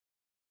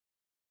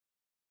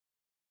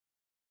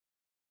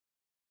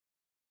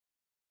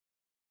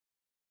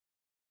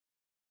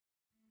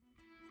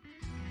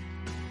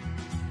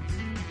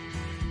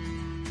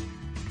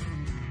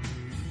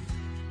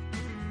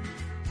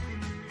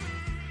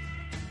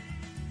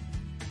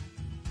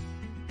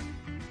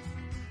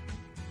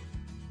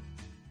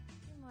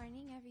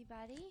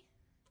everybody.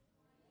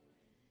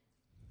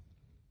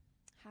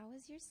 How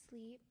was your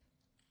sleep?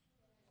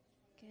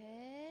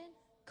 Good.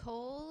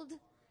 Cold?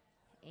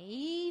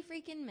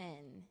 Freaking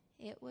men.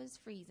 It was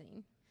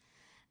freezing.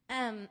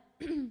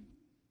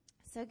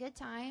 So good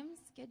times.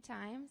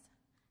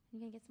 I'm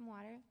going to get some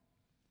water.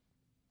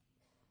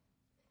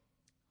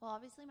 Well,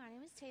 obviously my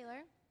name is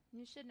Taylor.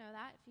 You should know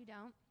that. If you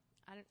don't,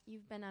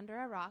 you've been under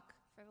a rock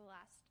for the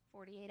last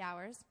 48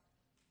 hours.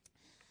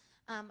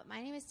 But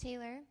my name is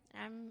Taylor,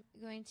 and I'm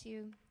going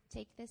to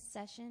take this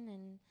session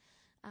and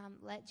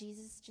let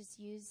Jesus just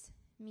use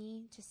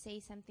me to say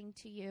something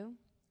to you.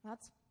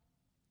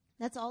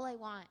 That's all I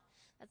want.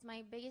 That's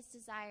my biggest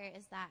desire,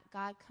 is that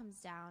God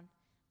comes down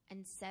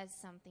and says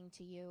something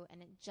to you,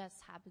 and it just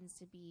happens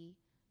to be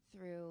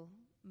through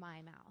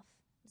my mouth.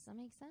 Does that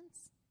make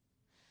sense?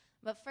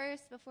 But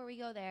first, before we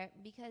go there,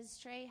 because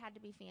Trey had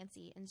to be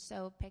fancy and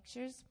show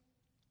pictures,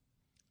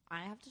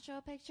 I have to show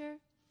a picture.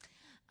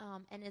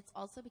 And it's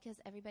also because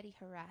everybody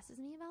harasses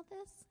me about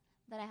this,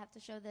 that I have to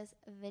show this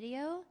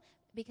video,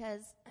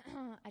 because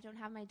I don't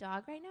have my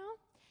dog right now.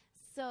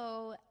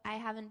 So I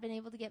haven't been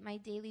able to get my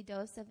daily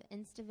dose of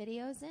Insta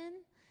videos in.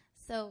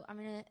 So I'm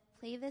going to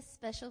play this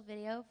special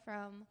video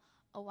from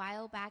a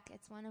while back.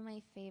 It's one of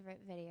my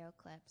favorite video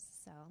clips.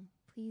 So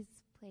please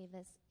play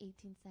this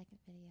 18-second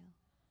video.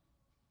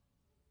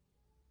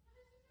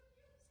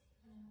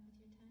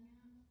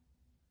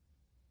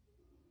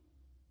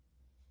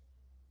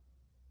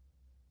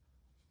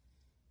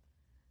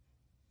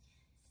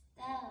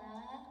 Stella.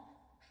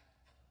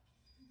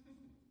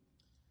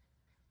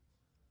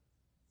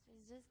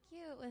 She's just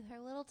cute with her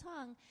little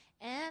tongue.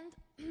 And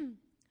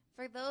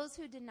for those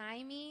who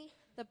deny me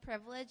the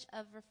privilege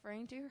of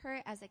referring to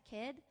her as a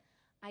kid,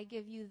 I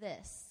give you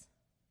this.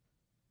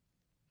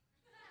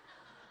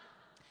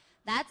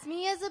 That's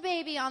me as a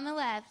baby on the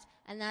left,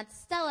 and that's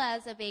Stella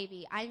as a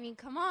baby. I mean,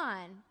 come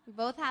on. We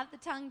both have the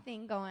tongue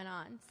thing going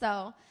on.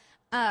 So,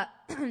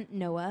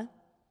 Noah,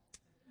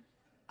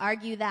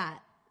 argue that.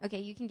 Okay,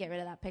 you can get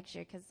rid of that picture,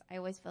 because I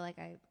always feel like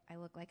I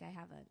look like I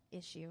have an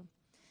issue.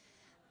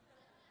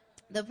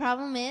 The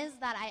problem is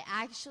that I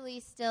actually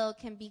still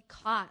can be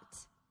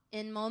caught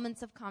in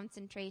moments of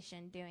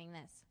concentration doing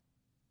this.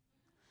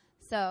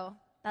 So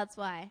that's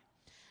why.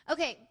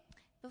 Okay,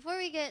 before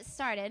we get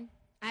started,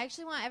 I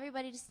actually want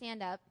everybody to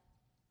stand up.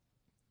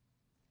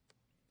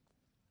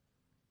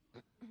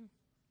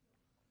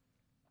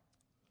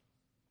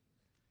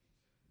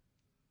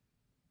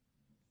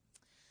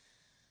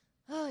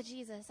 Oh,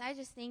 Jesus, I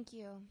just thank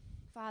you,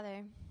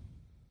 Father,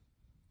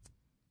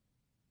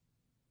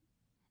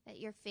 that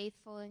you're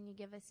faithful and you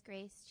give us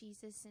grace,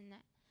 Jesus, and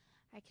that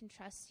I can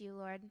trust you,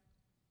 Lord.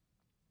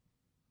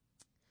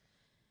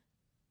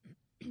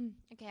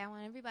 Okay, I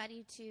want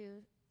everybody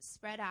to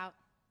spread out,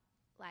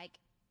 like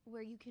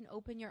where you can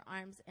open your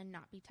arms and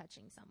not be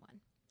touching someone.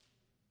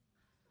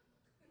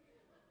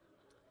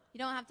 You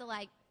don't have to,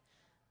 like,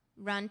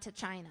 run to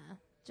China.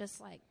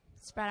 Just, like,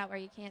 spread out where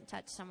you can't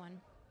touch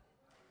someone.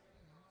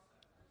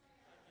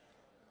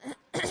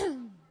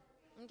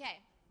 Okay.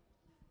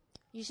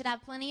 You should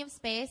have plenty of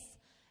space,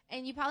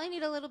 and you probably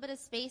need a little bit of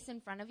space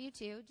in front of you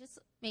too. Just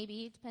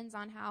maybe. It depends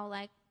on how,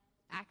 like,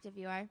 active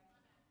you are.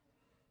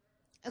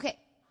 Okay.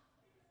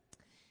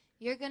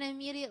 You're going to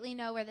immediately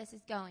know where this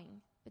is going,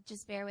 but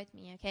just bear with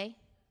me, okay?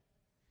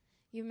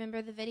 You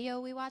remember the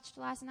video we watched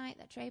last night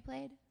that Trey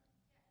played?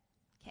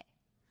 Okay.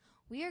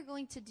 We are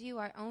going to do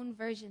our own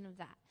version of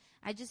that.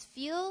 I just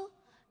feel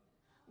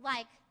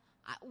like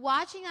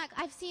watching that,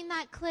 I've seen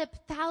that clip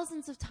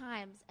thousands of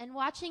times, and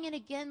watching it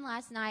again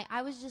last night,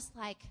 I was just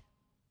like,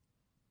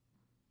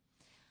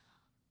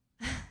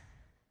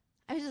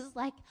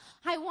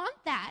 I want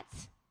that.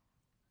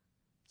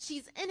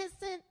 She's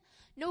innocent.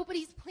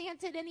 Nobody's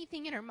planted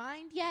anything in her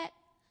mind yet.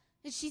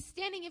 And she's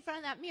standing in front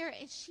of that mirror,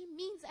 and she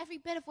means every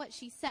bit of what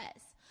she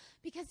says.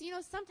 Because, you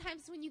know,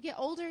 sometimes when you get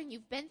older and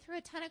you've been through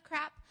a ton of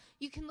crap,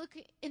 you can look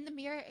in the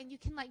mirror and you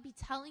can, like, be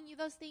telling you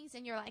those things,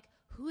 and you're like,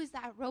 who is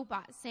that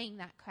robot saying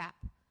that crap?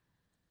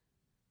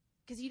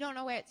 Because you don't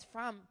know where it's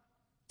from.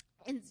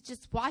 And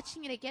just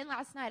watching it again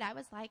last night, I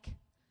was like,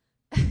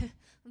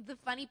 the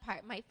funny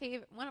part,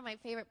 one of my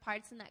favorite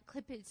parts in that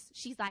clip is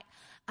she's like,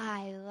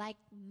 I like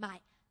my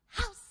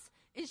house.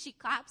 And she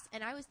claps,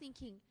 and I was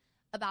thinking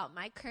about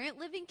my current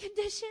living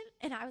condition,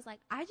 and I was like,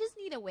 I just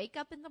need to wake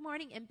up in the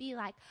morning and be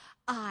like,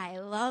 I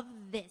love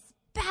this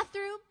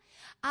bathroom,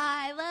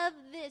 I love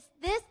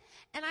this,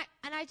 and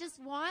I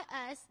just want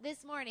us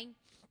this morning,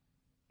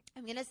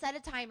 I'm going to set a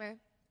timer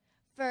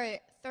for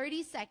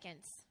 30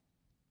 seconds.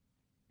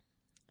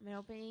 I'm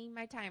opening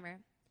my timer,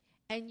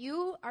 and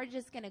you are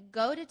just going to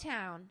go to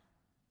town.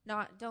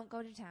 Don't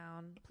go to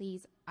town,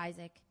 please,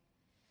 Isaac.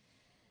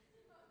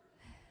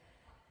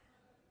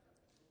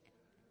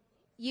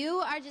 You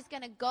are just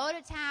going to go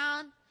to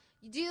town,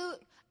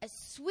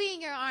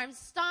 swing your arms,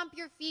 stomp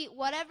your feet,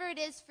 whatever it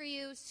is for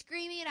you,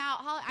 screaming it out.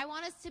 I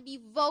want us to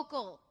be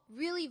vocal,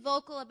 really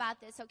vocal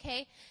about this,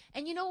 okay?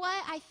 And you know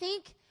what? I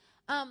think,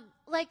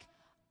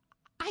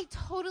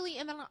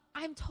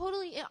 I'm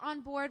totally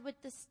on board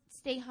with this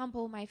stay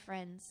humble, my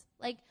friends.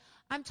 Like,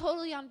 I'm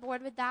totally on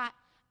board with that.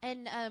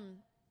 And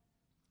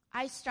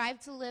I strive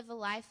to live a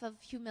life of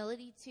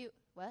humility too.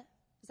 What?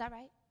 Is that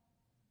right?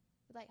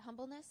 Like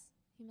humbleness?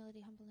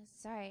 Humility, humbleness.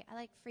 Sorry,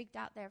 I freaked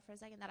out there for a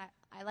second that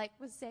I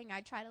was saying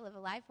I try to live a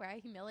life where I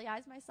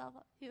humiliate myself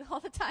all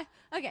the time.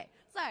 Okay,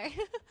 sorry.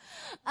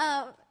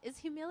 Is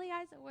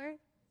humiliate a word?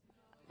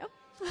 Nope.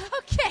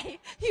 Okay,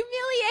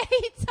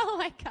 humiliate. Oh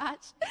my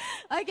gosh.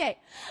 Okay.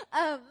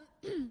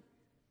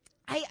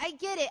 I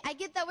get it. I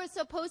get that we're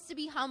supposed to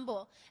be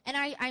humble, and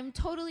I'm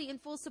totally in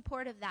full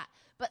support of that.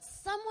 But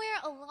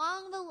somewhere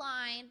along the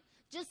line,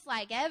 just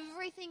like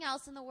everything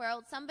else in the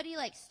world, somebody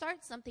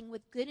starts something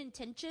with good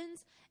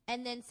intentions,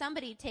 and then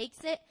somebody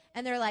takes it,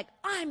 and they're like,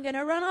 I'm going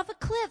to run off a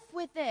cliff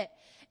with it.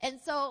 And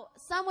so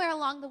somewhere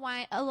along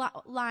the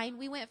line,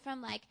 we went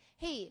from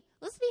hey,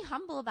 let's be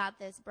humble about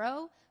this,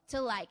 bro,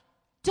 to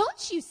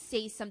don't you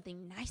say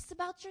something nice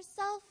about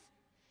yourself?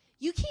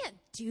 You can't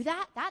do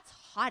that. That's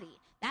haughty.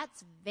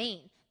 That's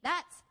vain.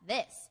 That's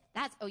this.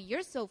 That's, oh,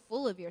 you're so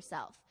full of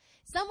yourself.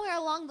 Somewhere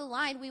along the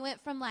line, we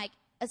went from a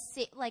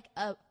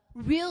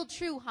real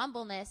true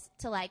humbleness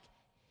to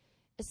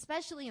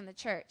especially in the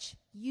church,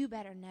 you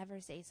better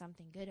never say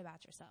something good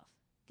about yourself.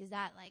 Because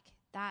that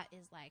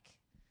is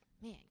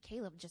man,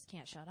 Caleb just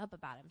can't shut up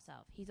about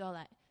himself. He's all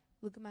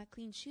look at my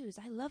clean shoes.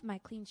 I love my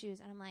clean shoes.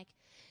 And I'm like,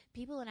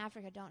 people in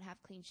Africa don't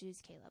have clean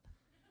shoes, Caleb.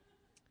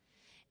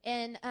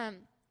 And,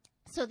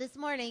 so this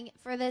morning,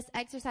 for this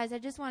exercise, I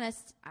just want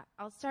us,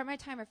 I'll start my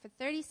timer for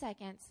 30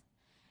 seconds,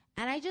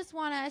 and I just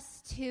want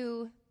us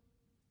to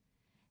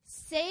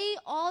say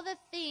all the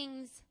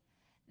things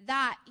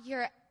that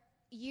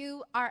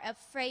you are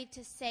afraid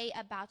to say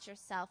about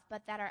yourself,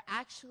 but that are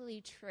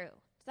actually true.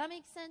 Does that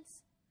make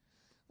sense?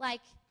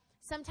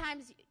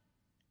 Sometimes,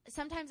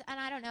 and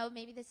I don't know,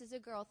 maybe this is a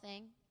girl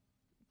thing,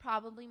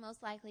 probably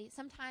most likely,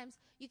 sometimes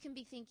you can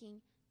be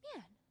thinking,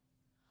 man,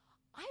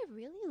 I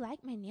really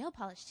like my nail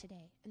polish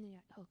today. And then you're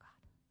like, oh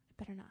God, I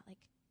better not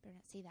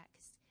say that,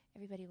 because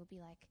everybody will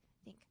be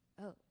think,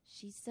 oh,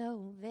 she's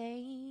so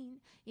vain,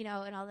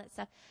 and all that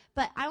stuff.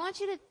 But I want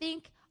you to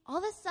think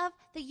all the stuff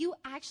that you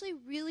actually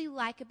really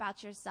like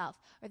about yourself,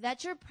 or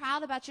that you're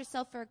proud about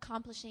yourself for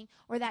accomplishing,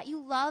 or that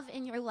you love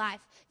in your life.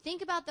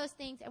 Think about those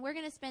things, and we're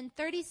going to spend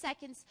 30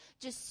 seconds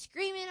just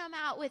screaming them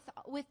out with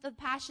the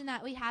passion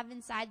that we have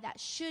inside that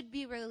should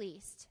be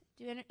released.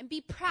 And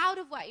be proud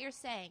of what you're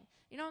saying.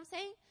 You know what I'm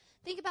saying?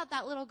 Think about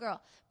that little girl.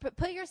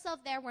 Put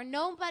yourself there where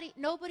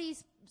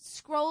nobody's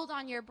scrolled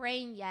on your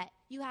brain yet.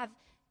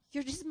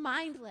 You're just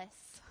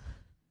mindless.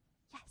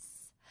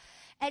 Yes.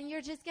 And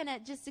you're just going to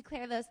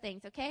declare those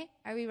things, okay?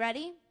 Are we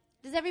ready?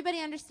 Does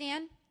everybody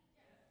understand?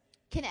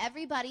 Can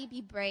everybody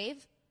be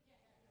brave?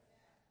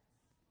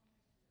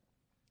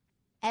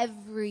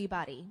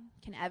 Everybody.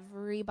 Can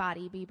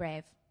everybody be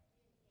brave?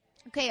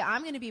 Okay,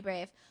 I'm going to be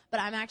brave, but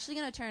I'm actually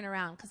going to turn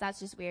around because that's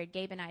just weird.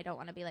 Gabe and I don't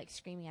want to be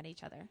screaming at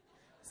each other.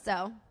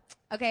 So,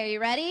 okay, are you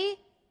ready?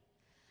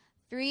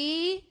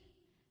 3,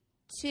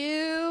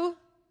 2,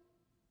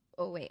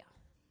 oh wait,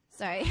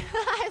 sorry.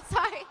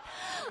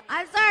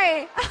 I'm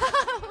sorry.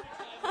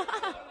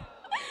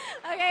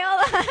 Okay,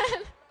 hold on.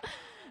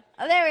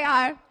 Oh, there we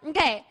are.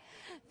 Okay,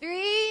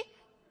 3,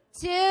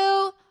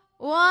 2,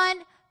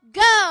 1,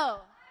 go.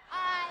 I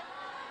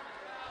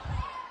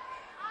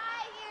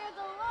hear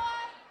the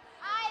Lord.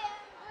 I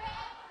am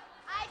brave.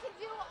 I can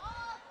do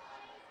all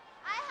things.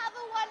 I have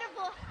a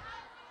wonderful life.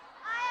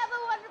 I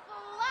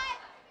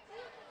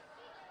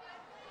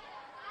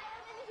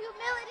am in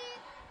humility.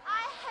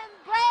 I am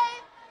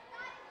brave.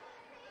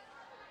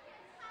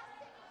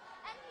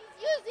 And He's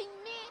using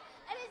me,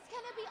 and it's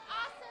going to be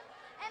awesome,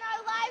 and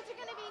our lives are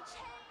going to be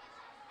changed.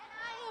 And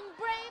I am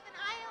brave, and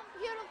I am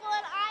beautiful,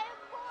 and I am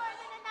more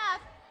than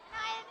enough, and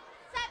I am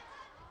accepted.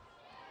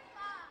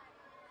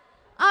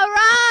 All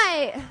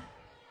right.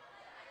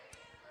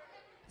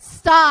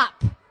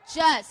 Stop.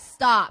 Just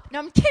stop. No,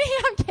 I'm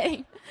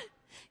kidding.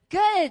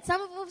 Good.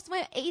 Some of us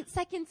went 8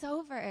 seconds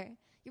over.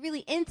 You're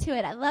really into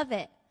it. I love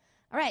it.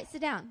 All right,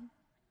 sit down.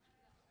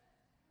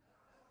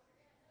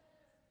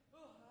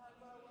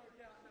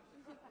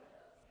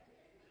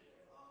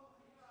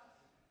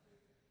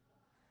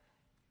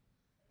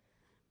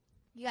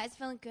 You guys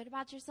feeling good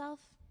about yourself?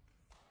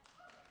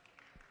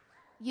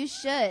 You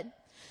should.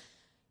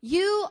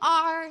 You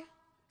are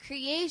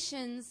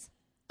creations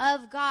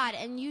of God,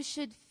 and you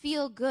should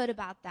feel good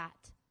about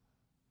that.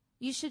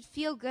 You should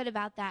feel good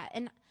about that.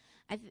 And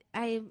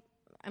I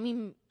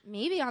mean,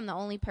 maybe I'm the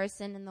only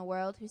person in the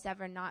world who's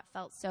ever not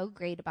felt so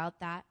great about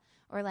that.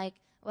 Or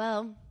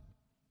well,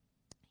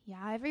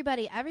 yeah,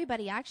 everybody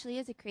actually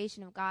is a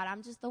creation of God.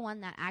 I'm just the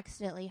one that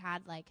accidentally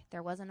had,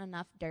 there wasn't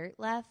enough dirt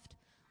left.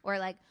 Or,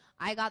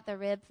 I got the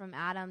rib from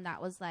Adam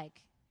that was,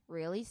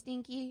 really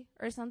stinky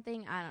or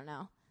something. I don't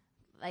know.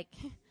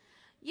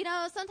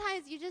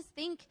 Sometimes you just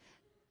think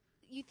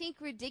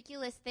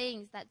ridiculous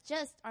things that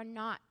just are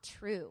not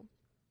true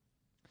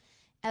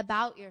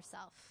about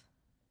yourself.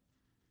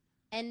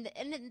 And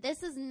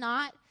this is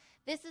not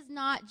this is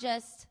not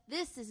just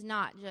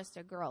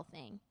a girl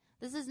thing.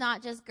 This is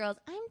not just girls,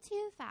 I'm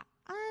too fat,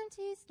 I'm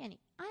too skinny,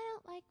 I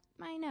don't like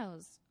my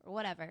nose, or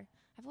whatever.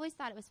 I've always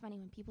thought it was funny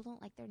when people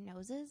don't like their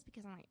noses,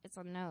 because I'm like, it's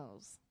a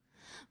nose.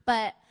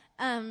 But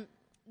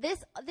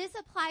this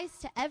applies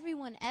to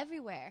everyone,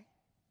 everywhere.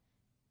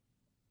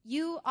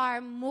 You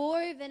are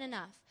more than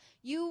enough.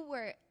 You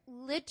were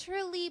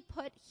literally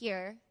put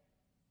here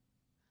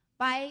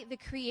by the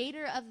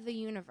creator of the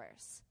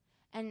universe.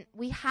 And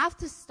we have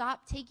to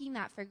stop taking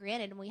that for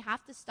granted, and we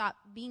have to stop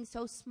being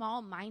so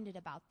small-minded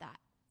about that.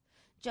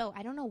 Joe,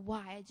 I don't know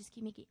why I just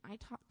keep making eye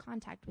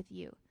contact with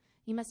you.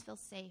 You must feel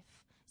safe.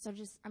 So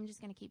I'm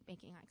just going to keep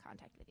making eye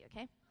contact with you,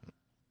 okay?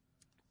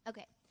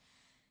 Okay.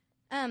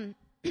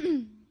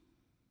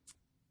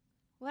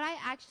 What I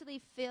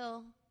actually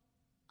feel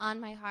on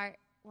my heart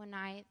when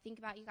I think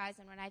about you guys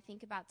and when I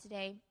think about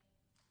today,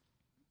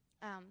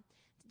 to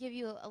give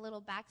you a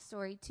little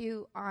backstory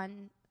too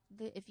on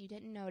if you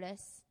didn't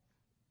notice,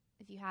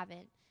 if you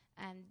haven't,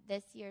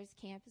 this year's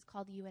camp is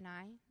called You and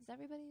I. Does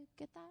everybody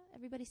get that?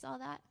 Everybody saw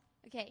that?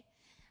 Okay.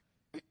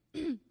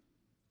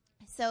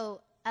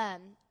 So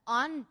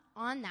on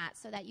that,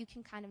 so that you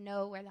can kind of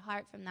know where the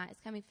heart from that is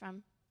coming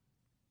from,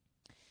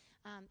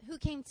 who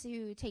came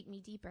to Take Me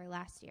Deeper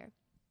last year?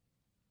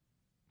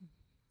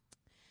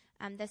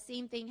 The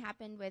same thing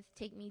happened with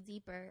Take Me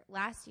Deeper.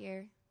 Last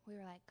year, we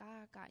were like,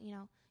 God,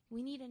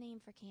 we need a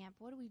name for camp.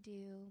 What do we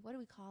do? What do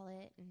we call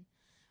it? And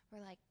we're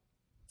like,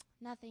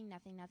 nothing.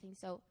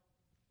 So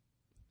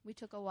we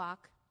took a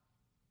walk,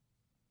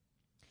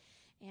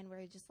 and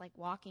we're just like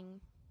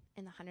walking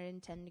in the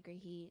 110-degree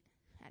heat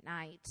at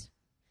night.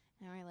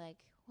 And we're like,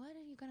 what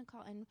are you going to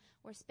call? And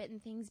we're spitting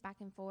things back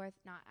and forth,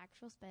 not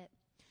actual spit.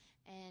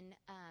 And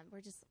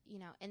we're just,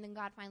 and then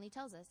God finally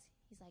tells us,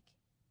 he's like,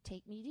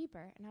 take me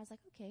deeper. And I was like,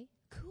 okay,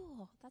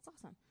 cool. That's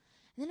awesome.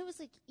 And then it was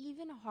like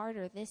even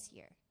harder this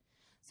year.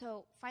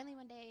 So finally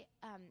one day,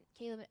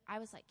 I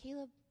was like,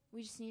 Caleb,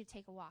 we just need to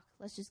take a walk.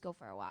 Let's just go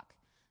for a walk.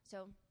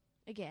 So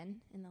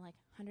again, in the like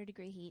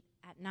 100-degree heat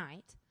at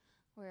night,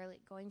 we're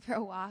like going for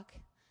a walk,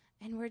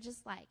 and we're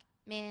just like,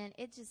 man,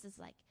 it just is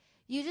like,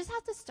 you just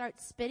have to start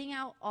spitting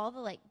out all the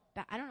like,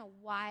 I don't know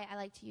why I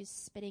like to use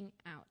spitting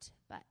out,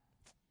 but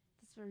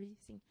that's what we're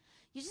using.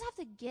 You just have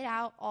to get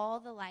out all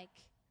the like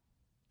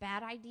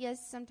bad ideas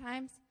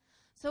sometimes.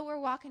 So we're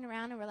walking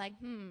around and we're like,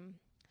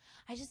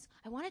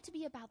 I want it to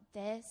be about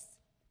this,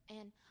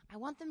 and I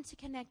want them to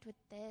connect with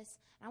this,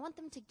 and I want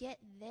them to get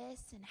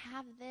this and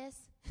have this.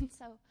 And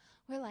so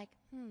we're like,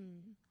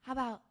 how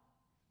about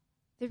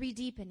the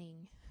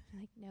re-deepening?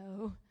 Like,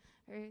 no.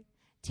 Or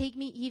take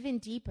me even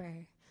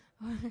deeper.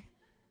 Or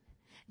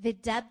the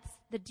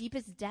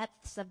deepest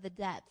depths of the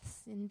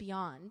depths and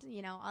beyond,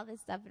 all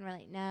this stuff. And we're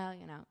like, no,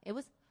 it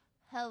was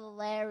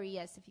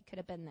hilarious if you could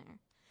have been there.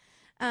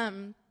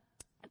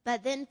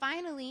 But then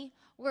finally,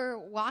 we're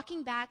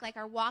walking back, like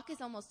our walk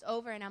is almost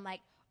over, and I'm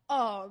like,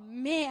 oh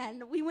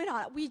man, we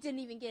didn't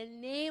even get a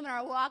name, and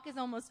our walk is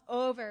almost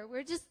over.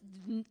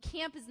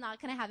 Camp is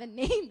not going to have a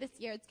name this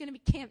year. It's going to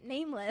be Camp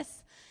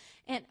Nameless.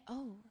 And,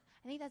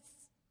 I think that's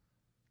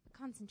a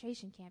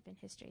concentration camp in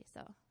history,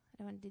 so I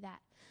don't want to do that.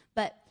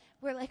 But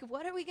we're like,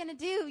 what are we going to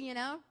do,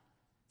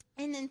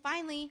 And then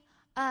finally,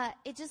 God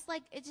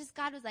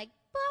was like,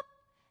 boop,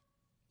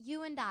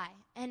 you and I.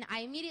 And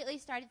I immediately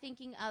started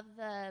thinking of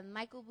the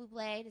Michael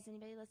Bublé. Does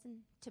anybody listen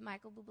to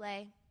Michael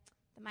Bublé?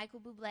 The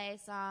Michael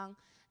Bublé song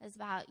is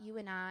about you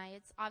and I.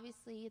 It's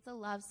a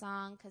love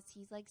song because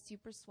he's like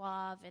super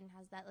suave and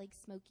has that like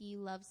smoky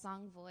love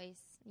song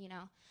voice,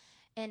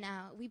 And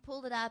we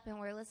pulled it up and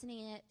we're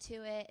listening to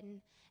it,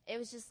 and it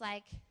was just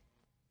like,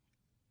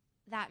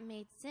 that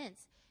made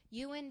sense.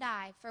 You and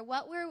I, for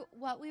what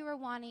we were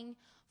wanting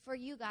for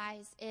you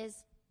guys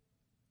is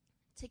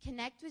to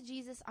connect with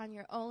Jesus on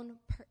your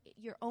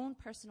own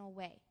personal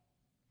way.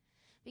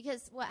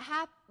 Because what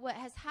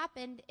has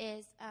happened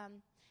is,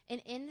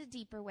 and in the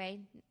deeper way,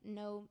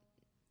 no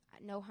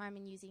harm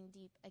in using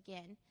deep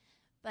again,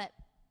 but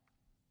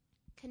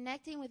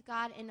connecting with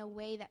God in a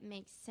way that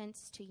makes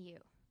sense to you,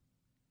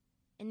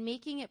 and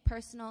making it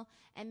personal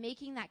and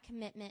making that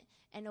commitment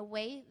in a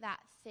way that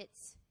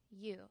fits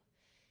you.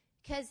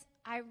 Because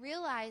I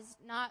realized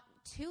not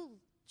too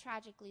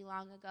tragically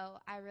long ago,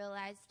 I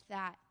realized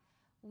that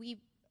we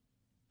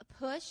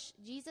push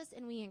Jesus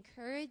and we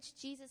encourage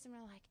Jesus, and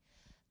we're like,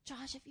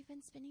 Josh, have you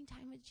been spending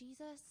time with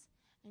Jesus?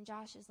 And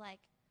Josh is like,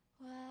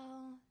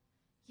 well,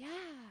 yeah,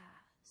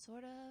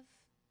 sort of,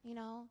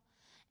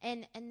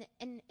 And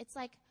it's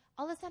like,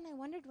 all of a sudden I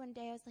wondered one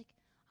day, I was like,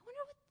 I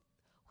wonder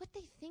what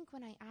they think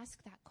when I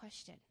ask that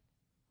question.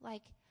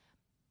 Like,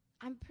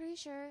 I'm pretty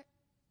sure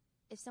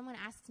if someone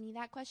asks me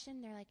that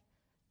question, they're like,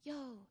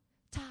 yo,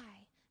 Ty,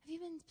 have you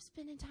been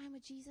spending time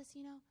with Jesus,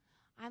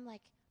 I'm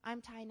like,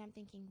 I'm Ty, and I'm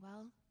thinking,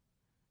 well,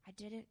 I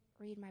didn't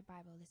read my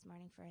Bible this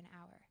morning for an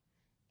hour,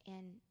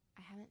 and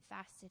I haven't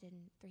fasted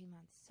in 3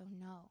 months, so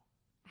no,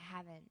 I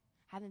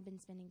haven't been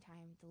spending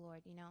time with the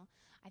Lord,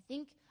 I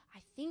think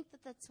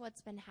that's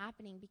what's been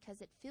happening, because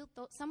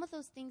some of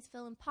those things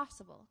feel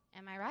impossible.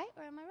 Am I right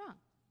or am I wrong?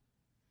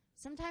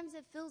 Sometimes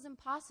it feels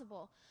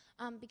impossible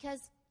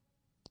because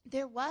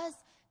there was,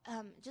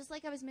 just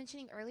like I was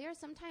mentioning earlier,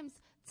 sometimes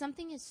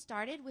something is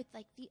started with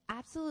like the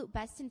absolute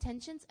best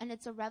intentions and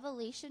it's a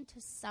revelation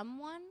to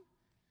someone,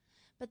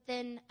 but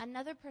then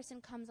another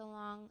person comes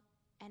along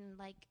and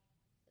like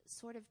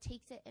sort of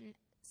takes it and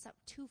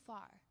too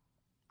far,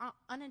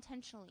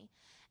 unintentionally.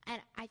 And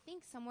I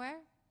think somewhere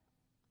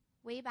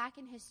way back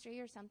in history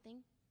or something,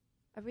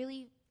 a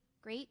really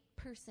great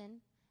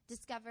person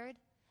discovered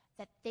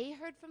that they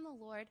heard from the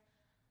Lord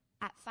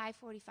at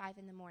 5:45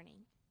 in the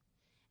morning.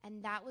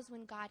 And that was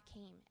when God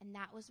came, and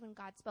that was when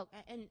God spoke.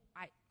 And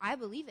I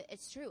believe it.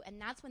 It's true. And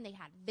that's when they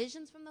had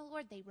visions from the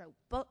Lord. They wrote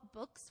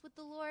books with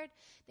the Lord.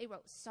 They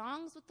wrote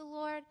songs with the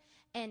Lord.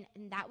 And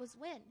that was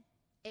when.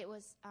 It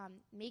was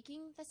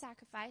making the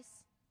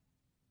sacrifice,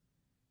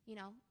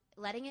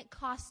 letting it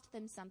cost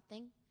them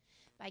something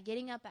by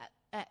getting up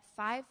at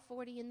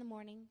 5:40 in the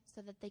morning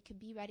so that they could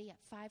be ready at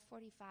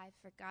 5:45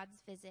 for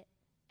God's visit.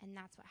 And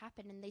that's what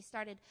happened. And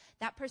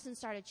that person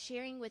started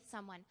sharing with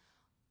someone,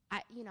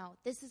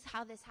 this is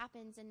how this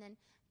happens. And then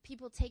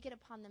people take it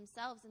upon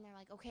themselves and they're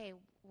like, okay,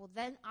 well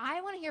then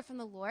I want to hear from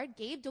the Lord.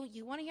 Gabe, don't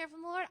you want to hear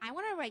from the Lord? I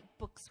want to write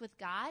books with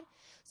God.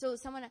 So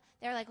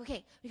they're like,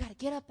 okay, we got to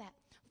get up at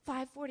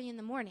 5:40 in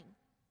the morning.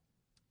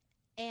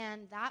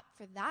 And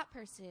for that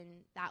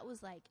person, that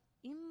was like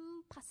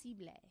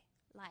impossible,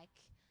 like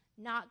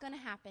not going to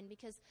happen,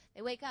 because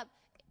they wake up.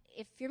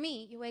 If you're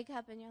me, you wake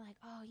up and you're like,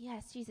 oh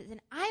yes, Jesus. And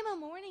I'm a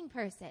morning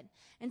person.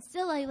 And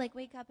still I like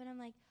wake up and I'm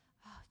like,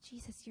 oh,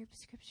 Jesus, your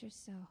scripture's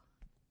so,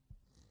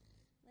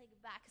 like,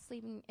 back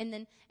sleeping. And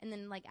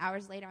then like,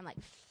 hours later, I'm like,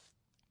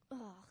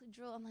 oh,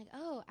 drool. I'm like,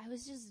 oh, I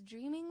was just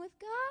dreaming with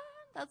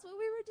God. That's what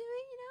we were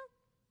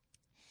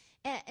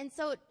doing, And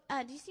so,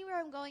 do you see where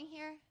I'm going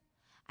here?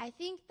 I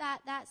think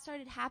that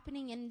started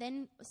happening, and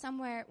then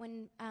somewhere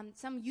when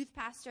some youth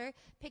pastor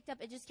picked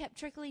up, it just kept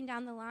trickling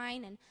down the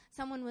line, and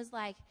someone was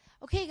like,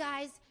 okay,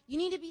 guys, you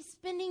need to be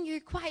spending your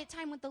quiet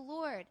time with the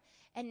Lord.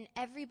 And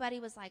everybody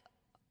was like,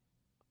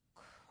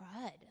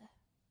 crud,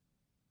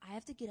 I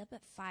have to get up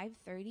at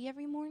 5:30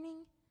 every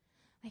morning?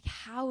 Like,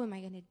 how am I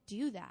going to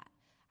do that?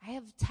 I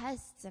have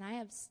tests, and I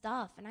have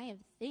stuff, and I have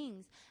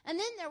things. And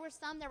then there were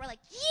some that were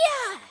like,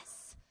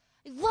 yes,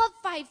 I love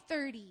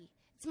 5:30.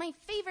 It's my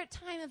favorite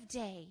time of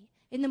day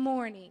in the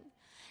morning.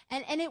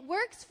 And it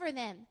works for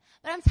them.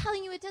 But I'm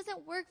telling you, it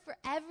doesn't work for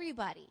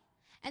everybody.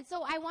 And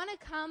so I want to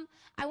come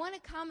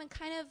and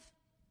kind of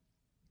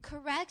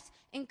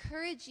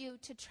encourage you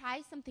to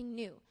try something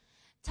new.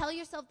 Tell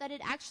yourself that it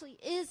actually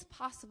is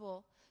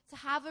possible to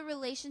have a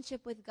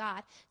relationship with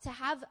God, to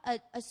have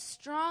a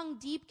strong,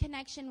 deep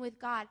connection with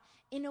God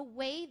in a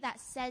way that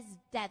says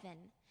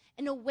Devin,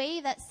 in a way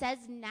that says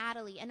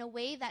Natalie, in a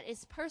way that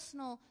is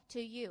personal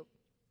to you.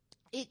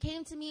 It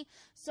came to me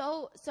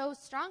so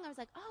strong. I was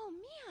like, oh,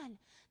 man,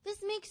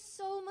 this makes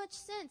so much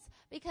sense.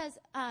 Because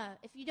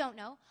if you don't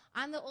know,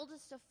 I'm the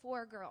oldest of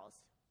 4 girls.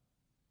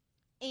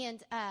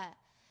 And I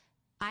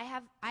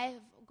have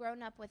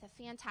grown up with a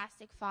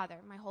fantastic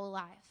father my whole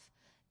life.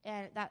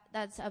 And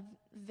that's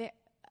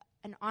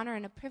an honor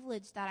and a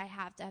privilege that I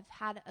have, to have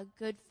had a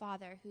good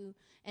father who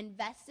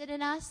invested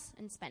in us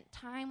and spent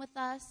time with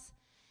us.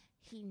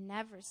 He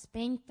never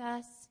spanked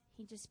us.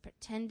 He just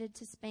pretended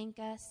to spank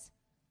us.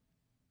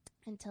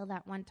 Until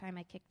that one time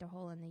I kicked a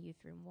hole in the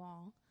youth room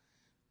wall.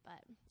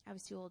 But I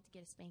was too old to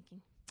get a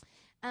spanking.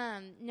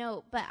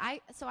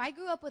 So I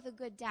grew up with a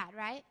good dad,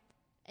 right?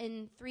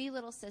 And 3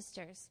 little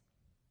sisters.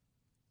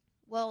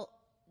 Well,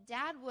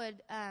 Dad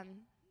would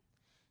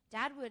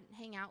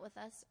hang out with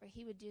us, or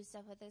he would do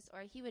stuff with us,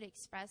 or he would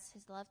express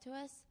his love to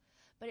us,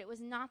 but it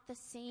was not the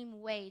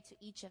same way to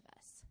each of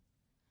us.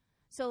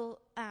 So,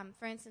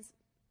 for instance,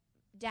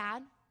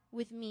 Dad,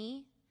 with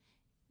me,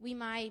 we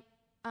might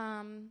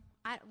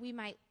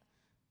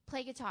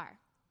play guitar,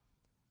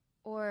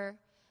 or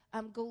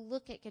go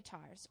look at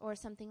guitars, or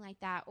something like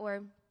that,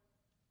 or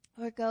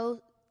go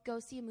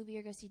see a movie,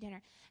 or go see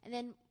dinner, and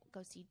then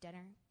go eat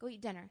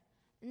dinner.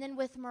 And then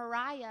with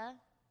Mariah,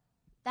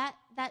 that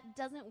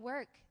doesn't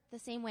work the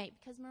same way,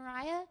 because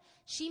Mariah,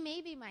 she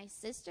may be my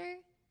sister,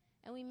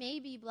 and we may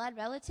be blood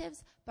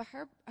relatives, but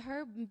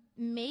her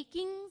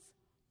makings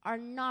are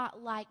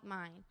not like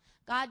mine.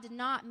 God did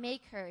not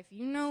make her. If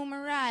you know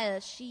Mariah,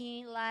 she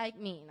ain't like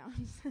me.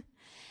 No.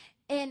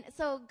 And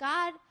so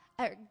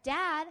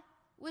Dad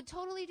would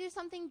totally do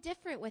something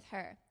different with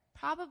her.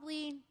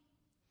 Probably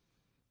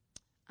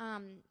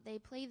they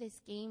play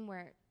this game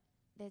where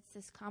it's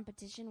this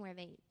competition where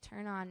they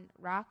turn on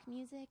rock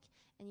music,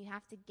 and you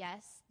have to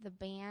guess the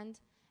band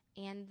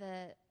and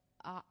the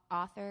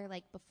author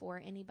like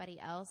before anybody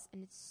else,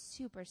 and it's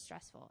super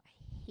stressful. I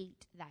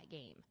hate that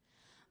game.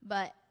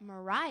 But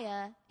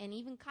Mariah and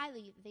even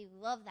Kylie, they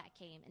love that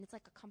game, and it's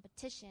like a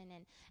competition,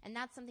 and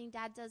that's something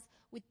Dad does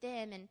with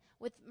them. And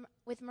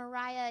with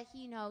Mariah,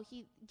 he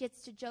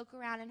gets to joke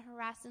around and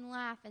harass and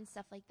laugh and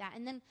stuff like that.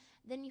 And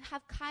then you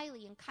have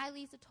Kylie, and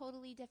Kylie's a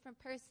totally different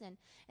person.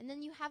 And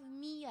then you have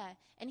Mia,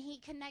 and he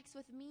connects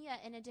with Mia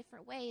in a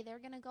different way. They're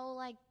gonna go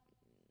like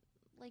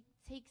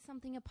take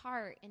something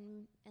apart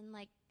and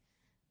like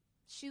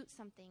shoot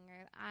something,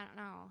 or I don't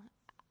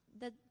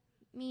know.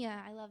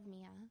 Mia, I love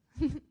Mia.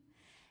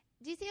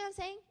 Do you see what I'm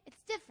saying?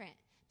 It's different.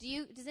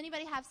 Does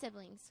anybody have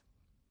siblings?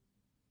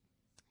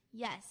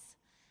 Yes.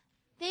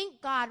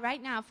 Thank God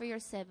right now for your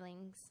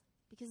siblings,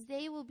 because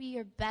they will be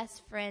your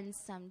best friends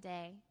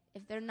someday,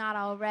 if they're not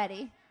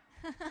already.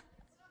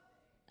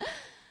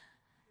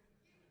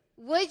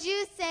 Would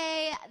you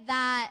say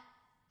that,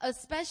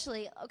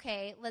 especially,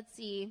 okay, let's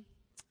see,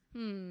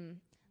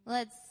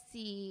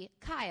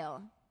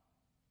 Kyle.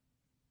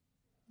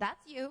 That's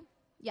you.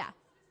 Yeah.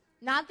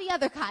 Not the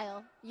other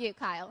Kyle. You,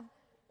 Kyle.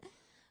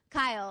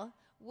 Kyle,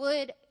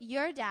 would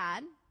your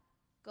dad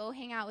go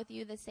hang out with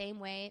you the same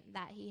way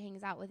that he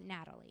hangs out with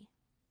Natalie?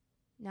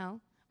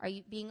 No? Are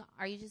you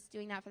just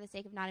doing that for the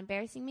sake of not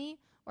embarrassing me?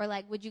 Or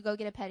like, would you go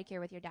get a pedicure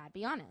with your dad?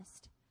 Be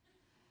honest.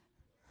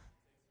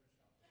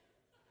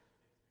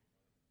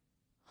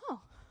 Oh,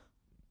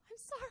 I'm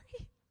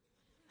sorry.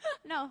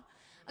 No.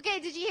 Okay,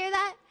 did you hear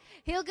that?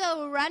 He'll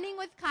go running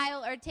with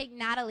Kyle or take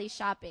Natalie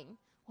shopping.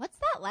 What's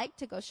that like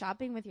to go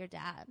shopping with your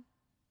dad?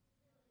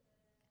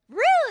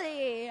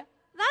 Really?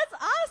 That's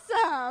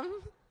awesome.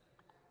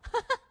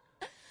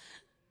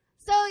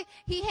 So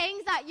he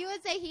hangs out, you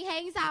would say he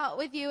hangs out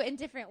with you in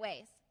different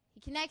ways.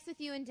 He connects with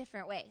you in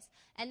different ways.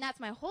 And that's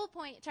my whole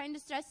point, trying to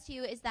stress to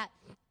you, is that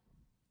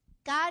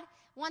God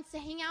wants to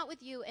hang out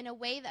with you in a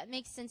way that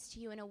makes sense to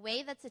you, in a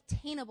way that's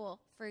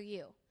attainable for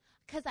you.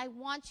 Because I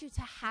want you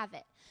to have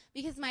it.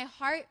 Because my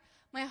heart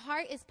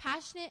is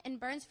passionate and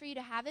burns for you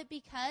to have it,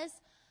 because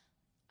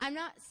I'm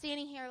not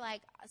standing here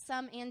like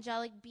some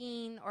angelic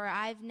being, or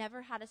I've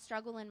never had a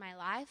struggle in my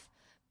life,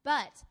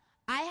 but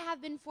I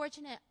have been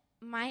fortunate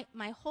my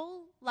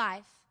whole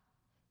life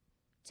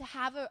to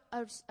have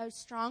a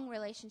strong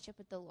relationship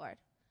with the Lord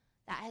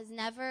that has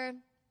never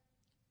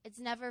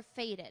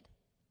faded.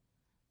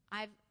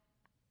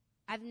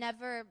 I've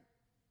never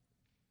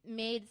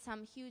made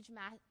some huge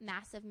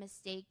massive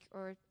mistake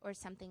or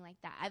something like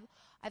that.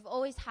 I've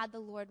always had the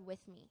Lord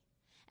with me.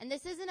 And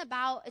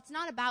it's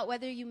not about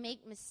whether you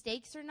make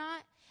mistakes or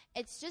not.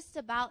 It's just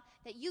about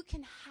that you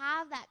can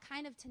have that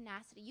kind of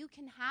tenacity. You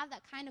can have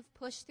that kind of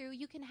push through.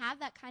 You can have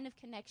that kind of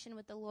connection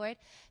with the Lord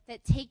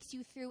that takes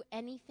you through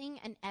anything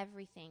and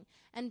everything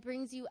and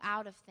brings you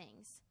out of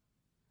things.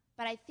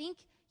 But I think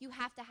you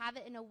have to have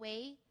it in a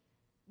way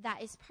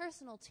that is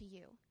personal to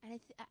you.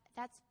 And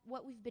that's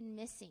what we've been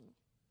missing.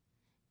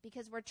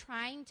 Because we're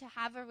trying to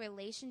have a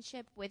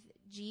relationship with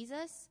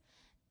Jesus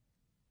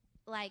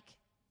like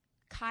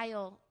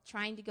Kyle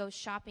trying to go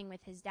shopping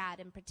with his dad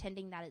and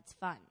pretending that it's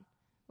fun.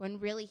 When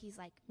really he's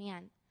like,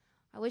 man,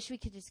 I wish we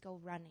could just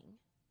go running.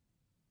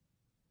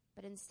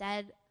 But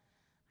instead,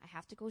 I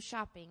have to go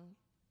shopping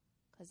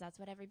because that's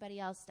what everybody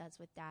else does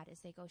with dad, is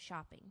they go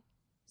shopping.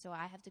 So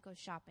I have to go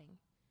shopping,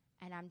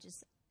 and I'm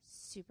just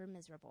super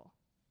miserable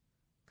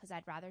because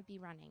I'd rather be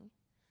running.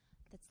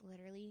 That's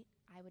literally,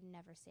 I would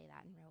never say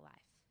that in real life.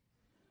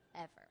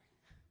 Ever.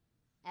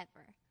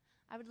 Ever.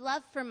 I would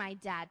love for my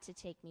dad to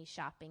take me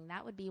shopping.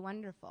 That would be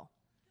wonderful.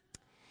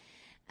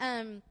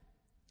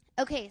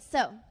 Okay,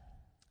 so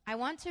I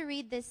want to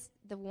read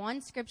the one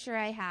scripture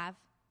I have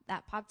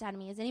that popped out of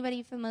me. Is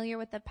anybody familiar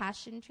with the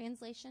Passion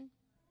Translation?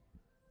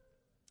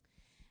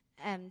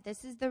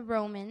 This is the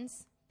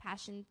Romans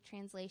Passion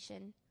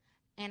Translation.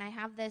 And I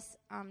have this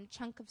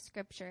chunk of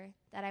scripture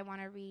that I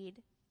want to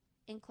read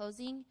in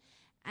closing.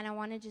 And I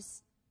want to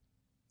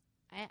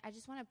I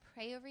just want to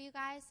pray over you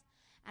guys.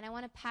 And I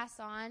want to pass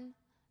on.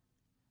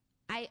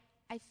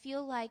 I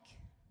feel like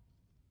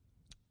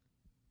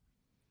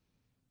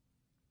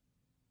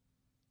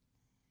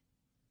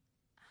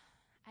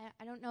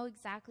I don't know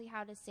exactly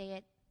how to say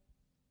it.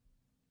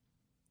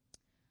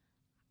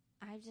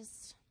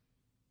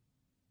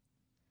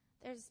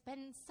 There's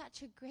been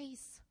such a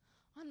grace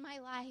on my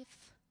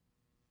life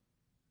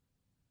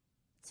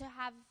to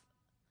have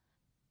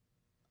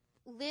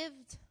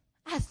lived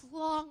as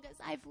long as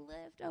I've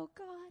lived, oh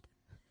God.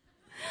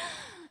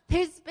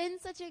 There's been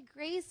such a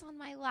grace on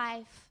my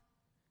life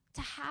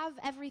to have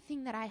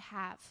everything that I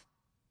have.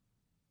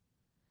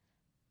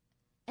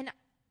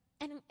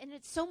 And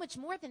it's so much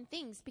more than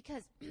things,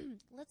 because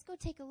let's go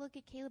take a look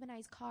at Caleb and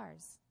I's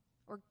cars,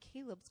 or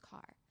Caleb's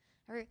car.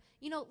 Or,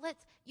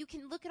 you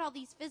can look at all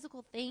these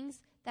physical things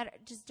that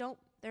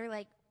they're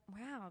like,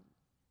 wow,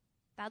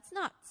 that's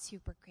not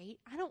super great.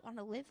 I don't want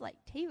to live like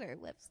Taylor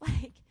lives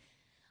like.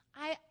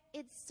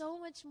 It's so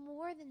much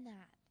more than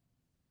that.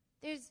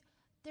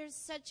 There's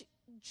such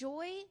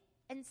joy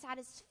and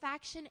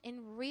satisfaction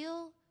and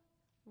real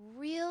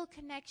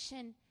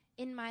connection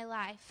in my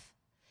life.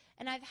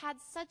 And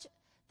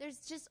there's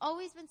just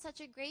always been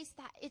such a grace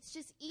that it's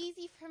just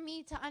easy for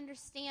me to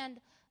understand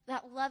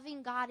that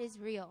loving God is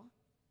real.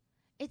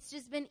 It's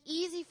just been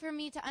easy for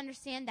me to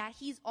understand that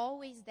He's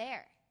always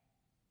there.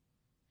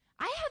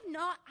 I am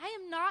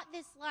not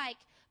this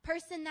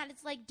person that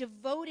is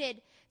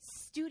devoted,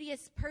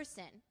 studious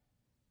person.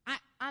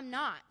 I'm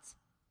not.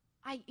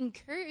 I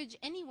encourage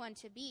anyone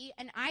to be,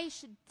 and I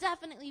should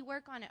definitely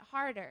work on it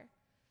harder.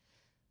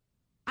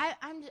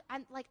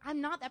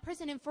 I'm not that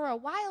person. And for a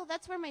while,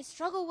 that's where my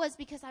struggle was,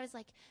 because I was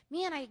like,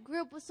 man, I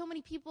grew up with so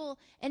many people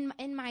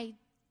in my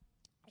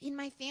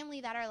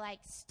family that are like,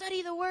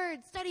 study the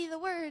word, study the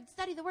word,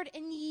 study the word.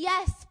 And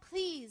yes,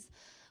 please,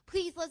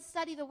 let's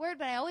study the word.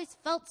 But I always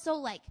felt so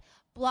like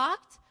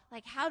blocked.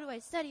 Like, how do I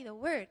study the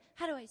word?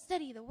 How do I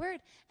study the word?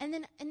 And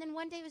then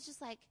one day it was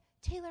just like,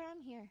 Taylor,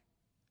 I'm here.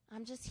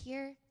 I'm just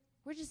here.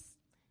 We're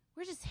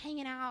just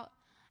hanging out.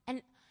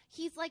 And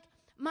he's like,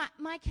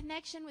 my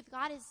connection with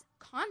God is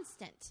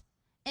constant.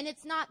 And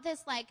it's not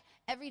this like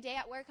every day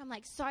at work, I'm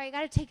like, sorry, I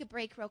got to take a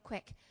break real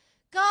quick.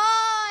 God,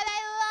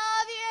 I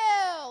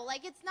love you.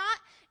 Like, it's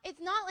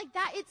not like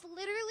that. It's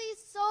literally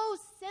so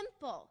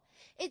simple.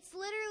 It's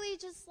literally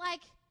just like,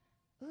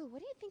 ooh, what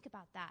do you think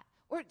about that?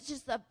 Or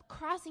just a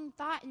crossing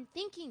thought and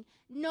thinking,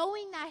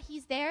 knowing that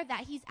he's there,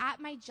 that he's at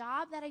my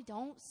job that I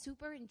don't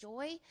super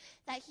enjoy,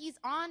 that he's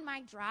on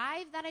my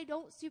drive that I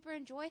don't super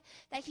enjoy,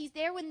 that he's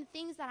there when the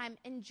things that I'm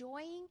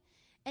enjoying.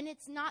 And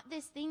it's not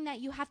this thing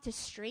that you have to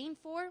strain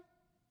for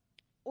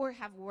or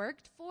have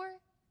worked for.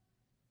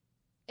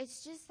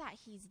 It's just that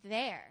he's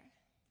there.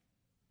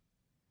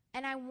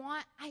 And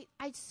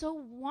I so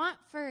want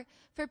for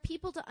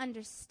people to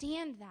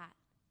understand that.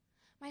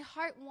 My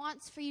heart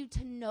wants for you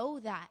to know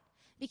that,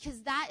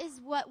 because that is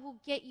what will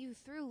get you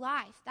through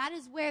life. That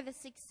is where the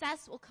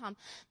success will come.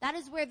 That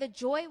is where the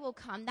joy will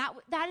come.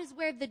 That is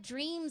where the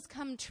dreams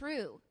come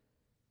true,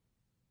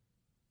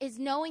 is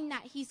knowing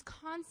that he's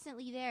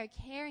constantly there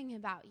caring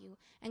about you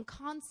and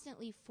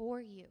constantly for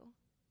you.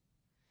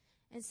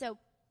 And so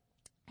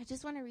I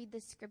just want to read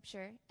this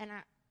scripture, and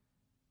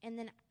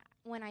then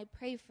when I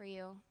pray for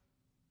you,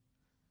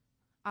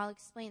 I'll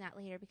explain that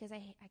later, because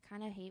I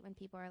kind of hate when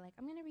people are like,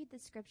 I'm going to read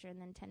this scripture, and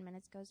then 10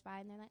 minutes goes by,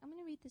 and they're like, I'm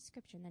going to read this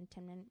scripture, and then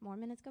 10 more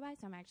minutes go by,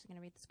 so I'm actually going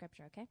to read the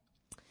scripture, okay?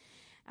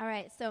 All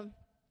right, so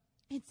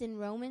it's in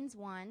Romans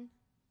 1, and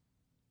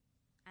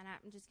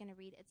I'm just going to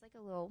read. It's like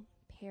a little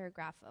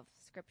paragraph of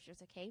scriptures,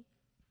 okay?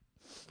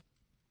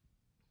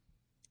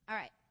 All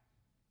right.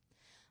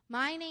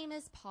 My name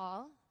is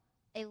Paul,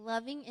 a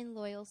loving and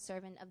loyal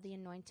servant of the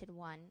Anointed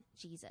One,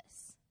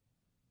 Jesus.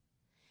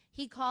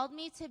 He called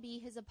me to be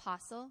his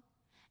apostle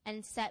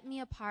and set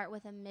me apart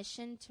with a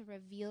mission to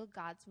reveal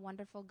God's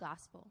wonderful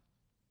gospel.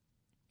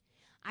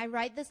 I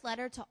write this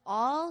letter to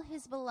all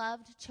his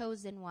beloved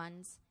chosen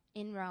ones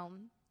in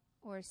Rome,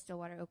 or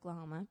Stillwater,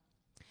 Oklahoma,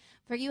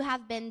 for you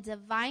have been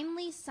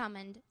divinely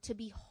summoned to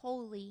be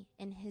holy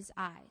in his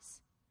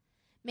eyes.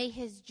 May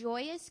his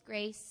joyous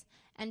grace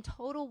and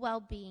total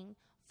well-being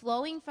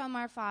flowing from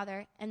our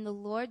Father and the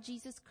Lord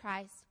Jesus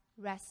Christ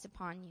rest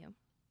upon you.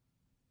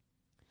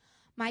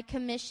 My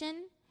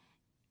commission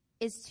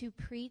is to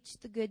preach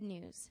the good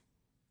news,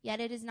 yet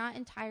it is not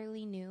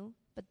entirely new,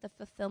 but the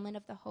fulfillment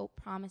of the hope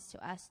promised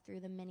to us through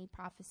the many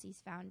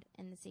prophecies found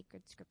in the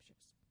sacred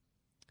scriptures.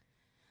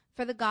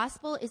 For the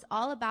gospel is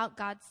all about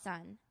God's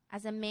Son.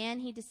 As a man,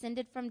 he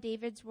descended from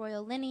David's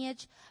royal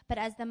lineage, but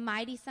as the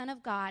mighty Son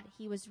of God,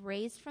 he was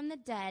raised from the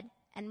dead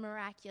and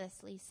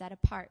miraculously set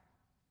apart,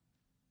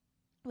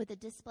 with a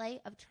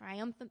display of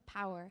triumphant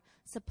power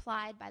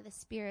supplied by the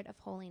Spirit of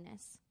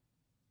holiness.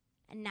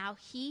 And now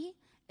he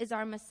is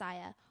our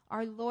Messiah,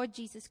 our Lord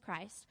Jesus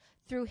Christ.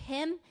 Through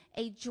him,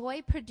 a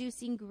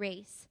joy-producing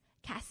grace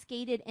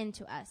cascaded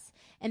into us,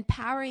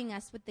 empowering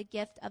us with the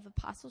gift of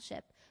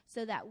apostleship,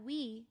 so that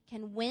we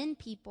can win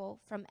people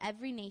from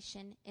every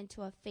nation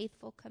into a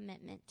faithful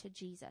commitment to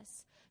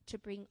Jesus, to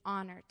bring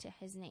honor to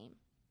his name.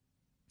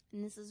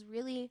 And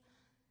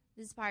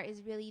this part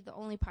is really the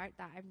only part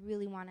that I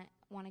really want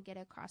to get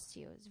across to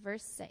you, is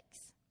verse 6.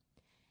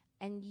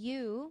 And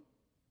you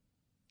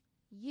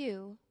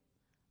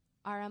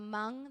are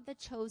among the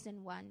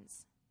chosen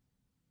ones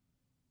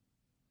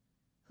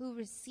who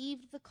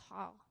received the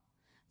call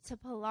to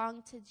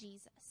belong to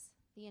Jesus,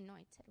 the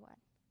Anointed One.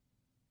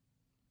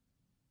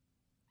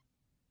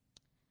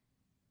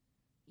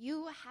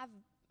 You have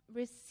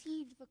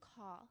received the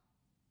call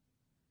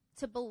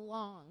to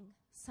belong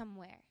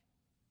somewhere.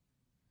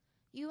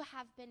 You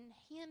have been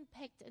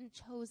handpicked and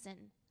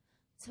chosen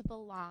to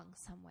belong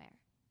somewhere.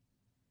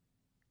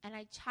 And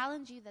I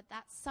challenge you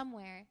that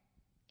somewhere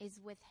is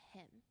with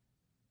him.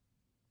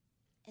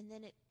 And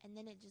then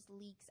it just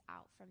leaks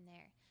out from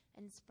there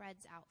and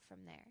spreads out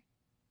from there.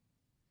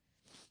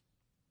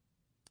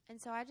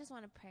 And so I just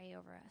want to pray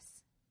over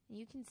us. And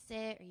you can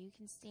sit or you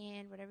can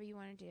stand, whatever you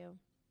want to do.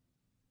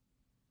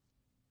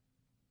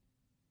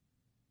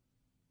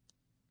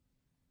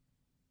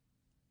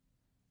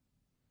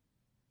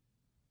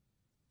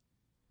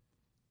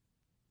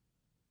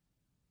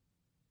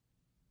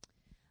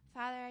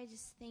 Father, I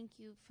just thank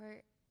you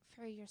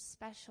for your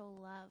special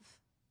love.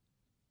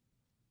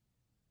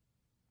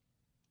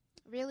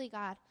 Really,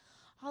 God,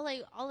 all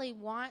I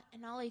want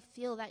and all I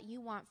feel that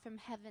you want from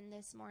heaven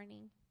this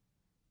morning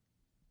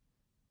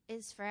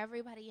is for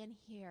everybody in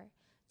here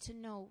to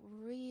know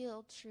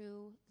real,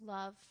 true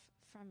love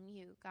from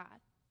you,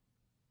 God.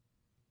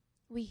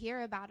 We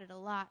hear about it a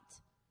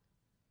lot,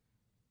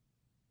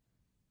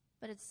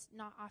 but it's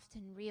not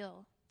often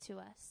real to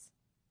us.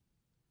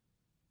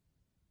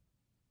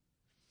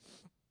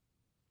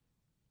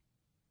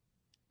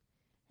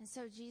 And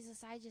so,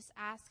 Jesus, I just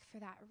ask for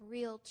that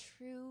real,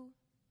 true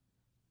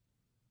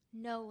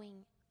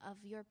knowing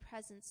of your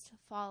presence to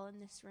fall in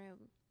this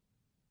room.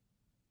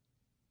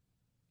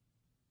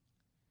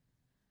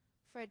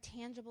 For a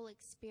tangible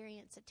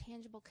experience, a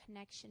tangible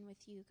connection with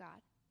you,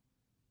 God.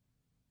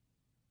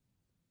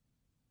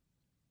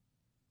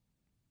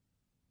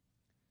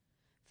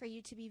 For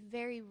you to be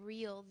very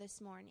real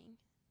this morning.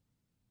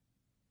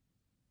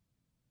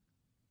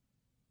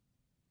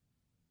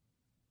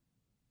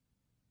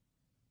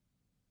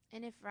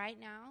 And if right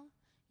now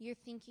you're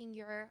thinking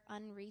you're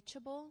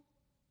unreachable,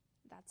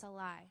 that's a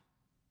lie.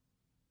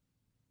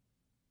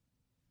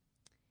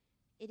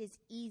 It is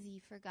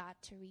easy for God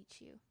to reach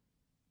you.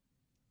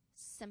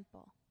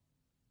 Simple.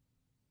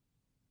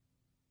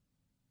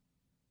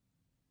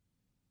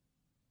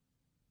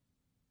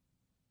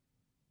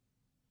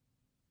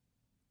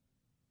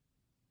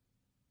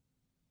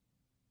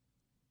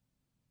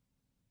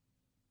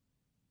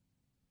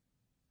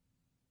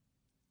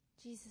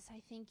 Jesus,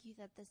 I thank you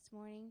that this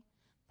morning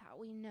that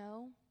we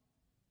know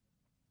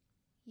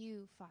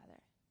you,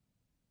 Father.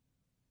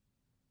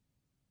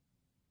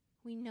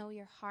 We know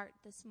your heart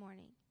this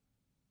morning.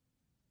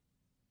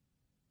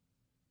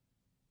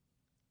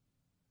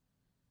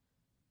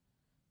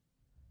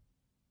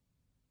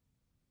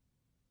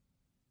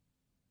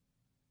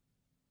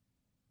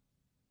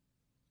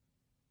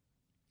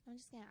 I'm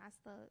just going to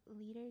ask the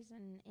leaders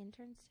and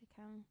interns to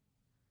come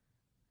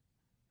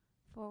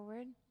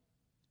forward.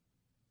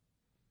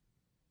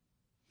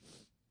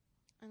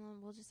 And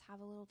then we'll just have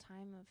a little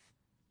time of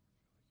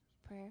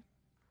prayer.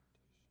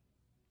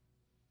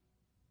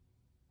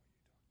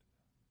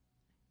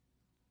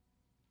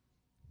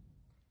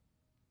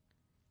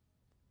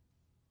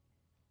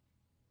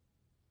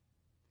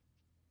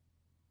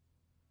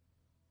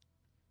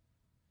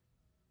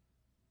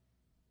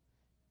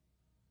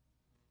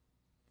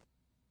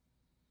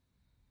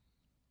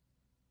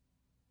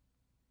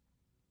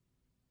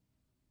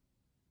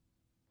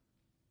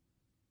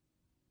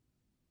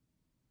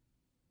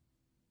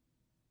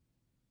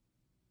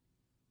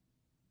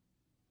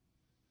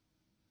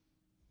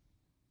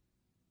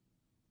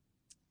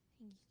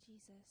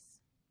 Thank you,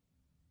 Jesus.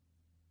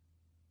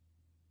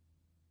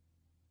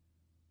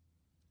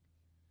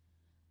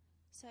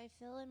 So I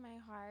feel in my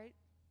heart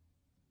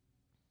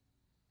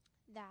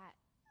that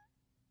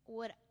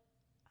what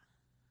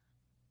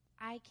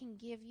I can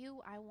give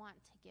you, I want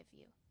to give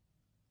you.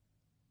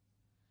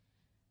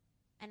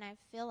 And I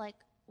feel like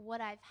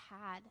what I've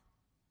had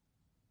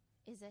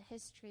is a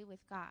history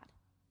with God.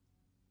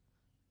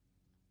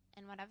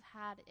 And what I've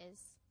had is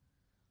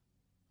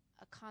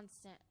a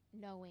constant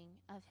knowing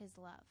of his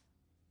love.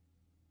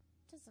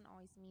 Doesn't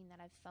always mean that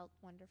I've felt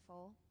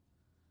wonderful.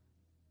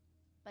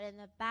 But in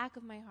the back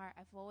of my heart,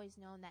 I've always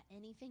known that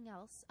anything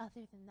else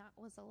other than that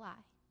was a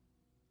lie.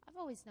 I've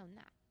always known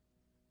that.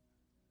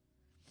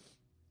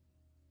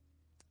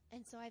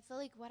 And so I feel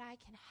like what I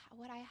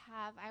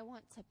have, I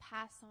want to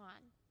pass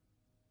on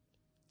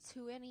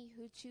to any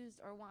who choose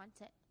or want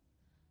it.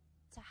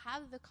 To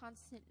have the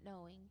constant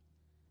knowing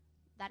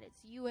that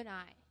it's you and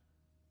I.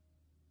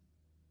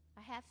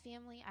 I have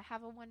family. I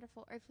have a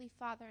wonderful earthly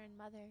father and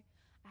mother.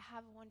 I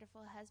have a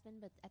wonderful husband,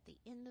 but at the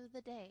end of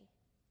the day,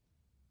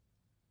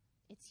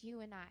 it's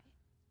you and I.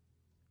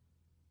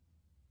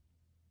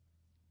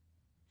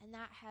 And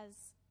that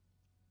has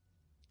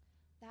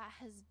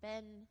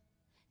been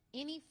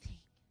anything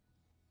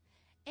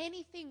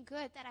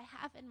good that I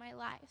have in my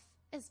life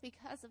is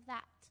because of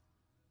that.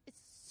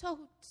 It's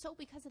so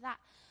because of that.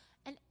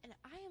 And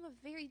I am a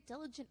very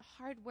diligent,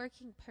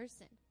 hardworking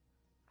person.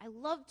 I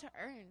love to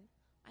earn.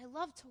 I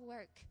love to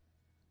work.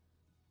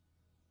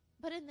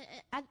 But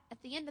at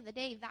the end of the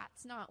day,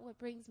 that's not what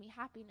brings me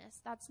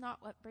happiness. That's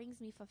not what brings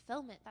me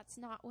fulfillment. That's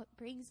not what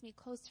brings me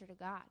closer to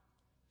God.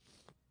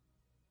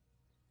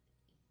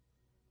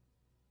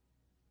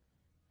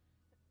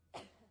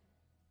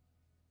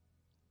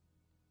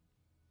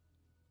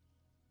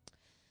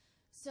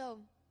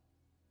 So,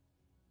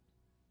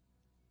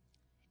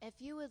 if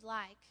you would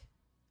like,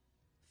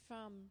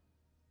 from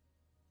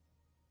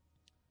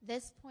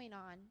this point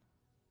on,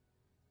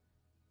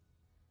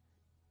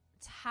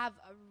 to have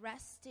a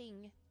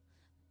resting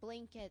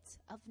blanket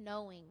of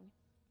knowing.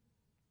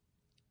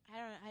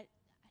 I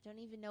don't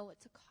even know what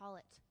to call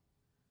it.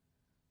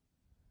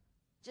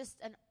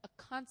 Just a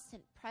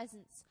constant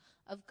presence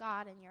of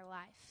God in your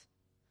life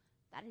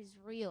that is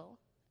real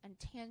and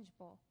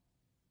tangible.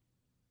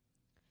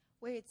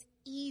 Where it's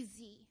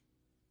easy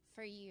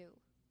for you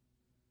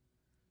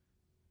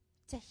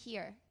to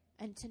hear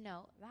and to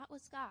know that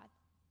was God.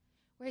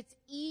 Where it's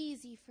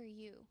easy for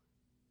you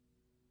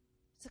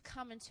to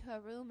come into a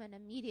room and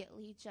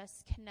immediately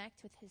just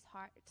connect with his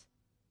heart.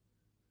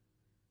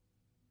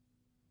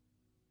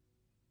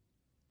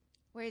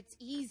 Where it's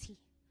easy.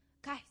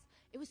 Guys,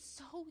 it was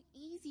so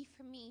easy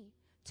for me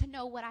to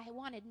know what I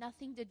wanted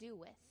nothing to do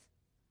with.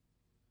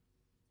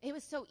 It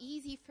was so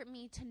easy for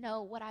me to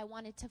know what I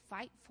wanted to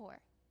fight for.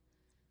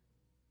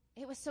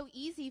 It was so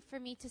easy for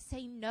me to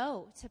say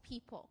no to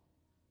people.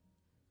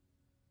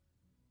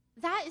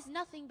 That is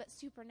nothing but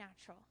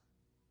supernatural.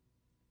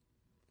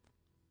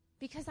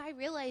 because I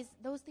realized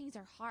those things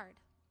are hard.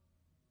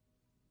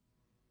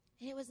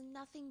 And it was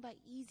nothing but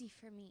easy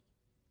for me.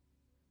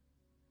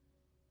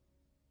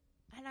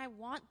 And I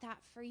want that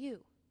for you.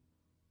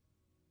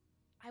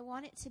 I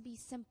want it to be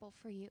simple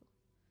for you.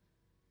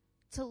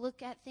 To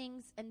look at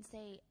things and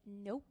say,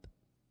 nope.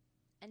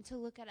 And to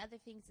look at other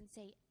things and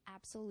say,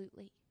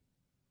 absolutely.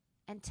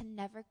 And to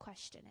never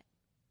question it.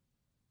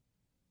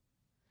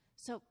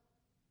 So,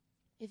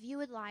 if you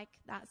would like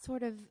that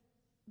sort of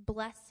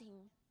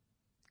blessing,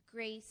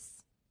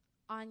 grace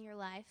on your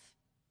life,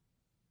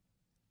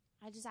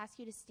 I just ask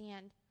you to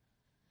stand,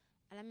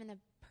 and I'm going to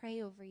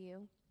pray over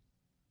you.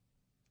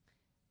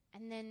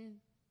 And then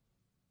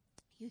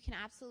you can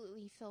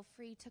absolutely feel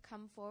free to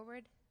come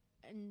forward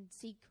and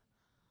seek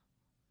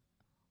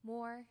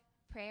more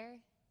prayer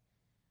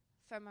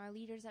from our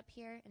leaders up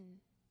here. And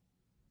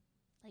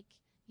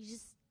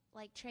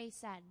like Trey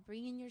said,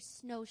 bring in your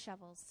snow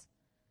shovels.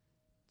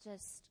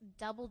 Just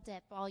double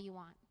dip all you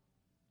want.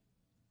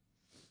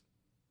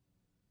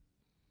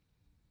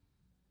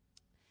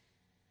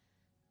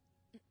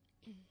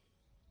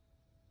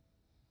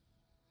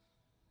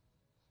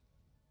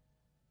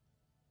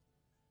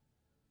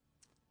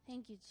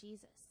 Thank you,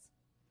 Jesus.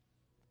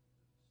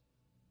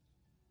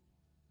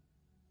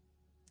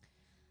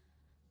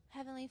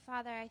 Heavenly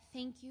Father, I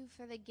thank you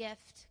for the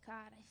gift,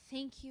 God. I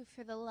thank you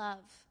for the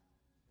love.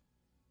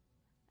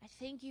 I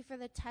thank you for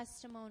the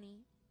testimony.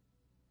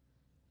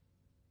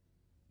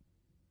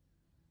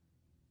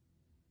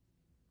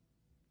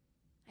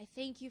 I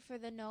thank you for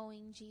the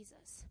knowing,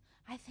 Jesus.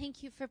 I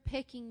thank you for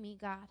picking me,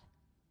 God.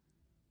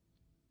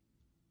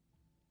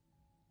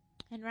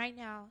 And right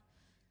now,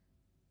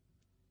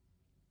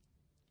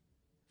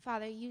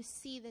 Father, you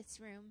see this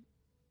room.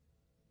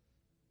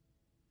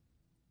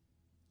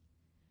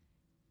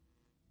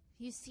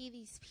 You see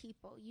these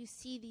people. You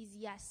see these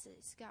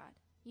yeses, God.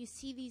 You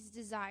see these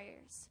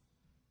desires.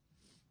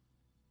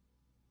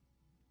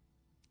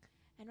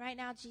 And right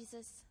now,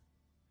 Jesus,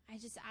 I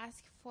just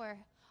ask for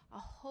a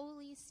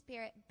Holy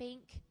Spirit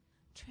bank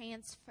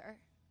transfer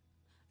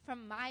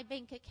from my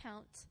bank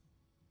account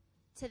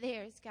to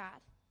theirs,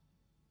 God.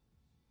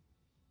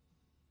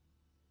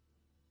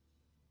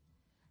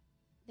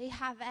 They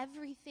have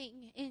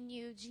everything in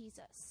you,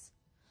 Jesus.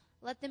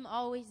 Let them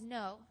always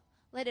know.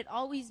 Let it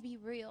always be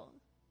real.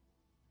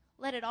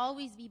 Let it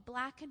always be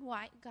black and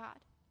white, God.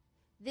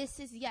 This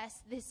is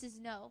yes, this is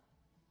no.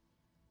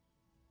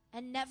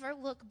 And never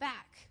look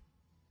back.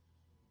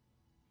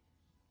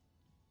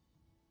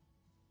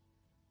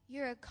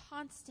 You're a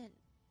constant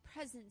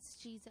presence,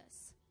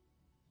 Jesus.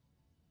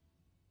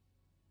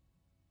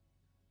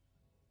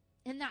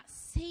 And that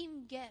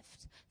same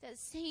gift, that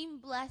same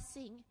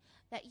blessing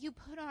that you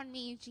put on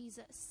me,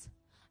 Jesus,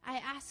 I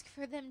ask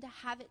for them to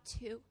have it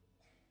too.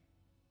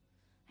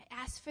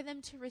 I ask for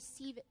them to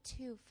receive it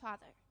too,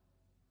 Father.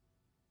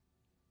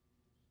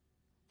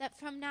 That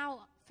from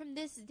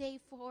this day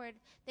forward,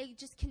 they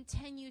just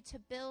continue to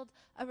build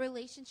a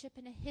relationship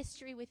and a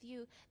history with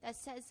you that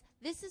says,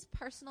 this is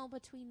personal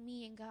between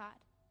me and God.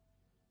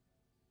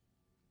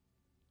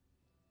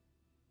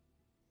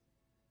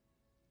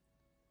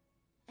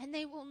 And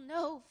they will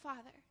know,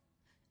 Father,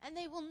 and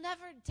they will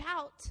never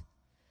doubt.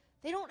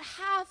 They don't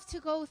have to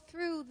go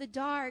through the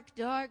dark,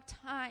 dark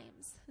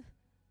times.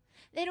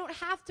 They don't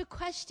have to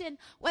question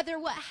whether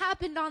what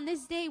happened on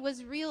this day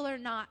was real or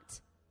not.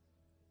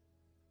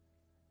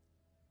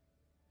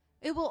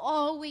 It will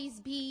always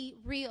be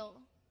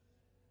real.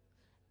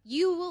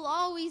 You will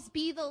always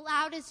be the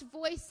loudest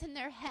voice in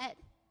their head.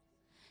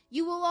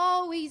 You will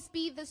always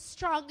be the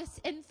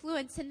strongest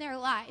influence in their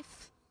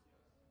life.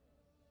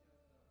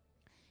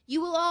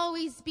 You will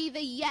always be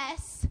the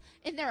yes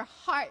in their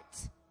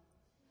heart.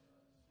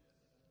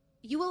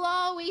 You will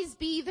always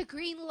be the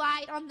green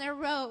light on their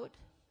road.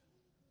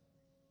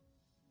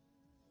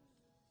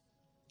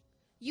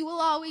 You will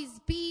always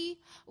be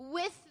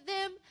with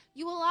them.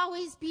 You will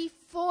always be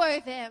for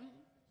them.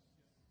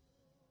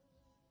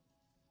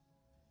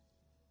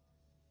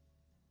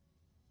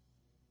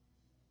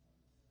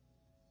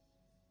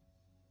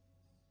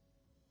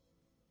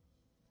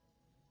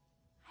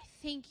 I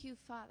thank you,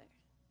 Father,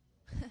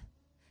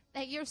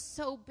 that you're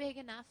so big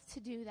enough to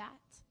do that.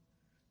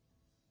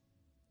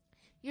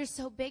 You're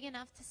so big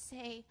enough to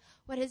say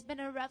what has been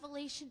a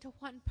revelation to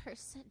one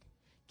person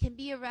can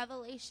be a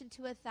revelation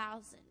to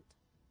 1,000.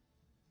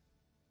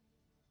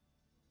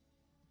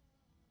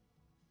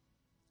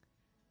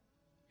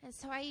 And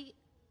so I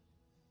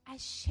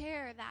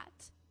share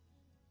that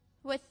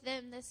with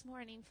them this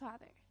morning,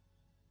 Father.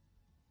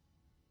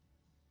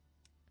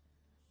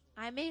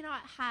 I may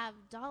not have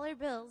dollar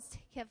bills to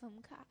give them,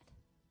 God,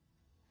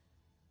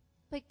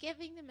 but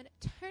giving them an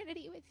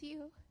eternity with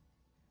you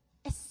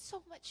is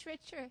so much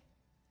richer.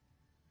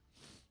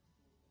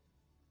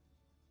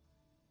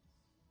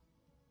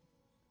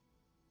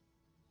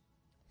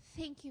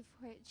 Thank you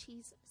for it,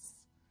 Jesus.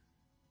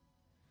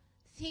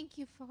 Thank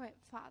you for it,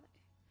 Father.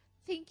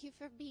 Thank you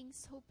for being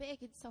so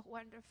big and so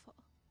wonderful.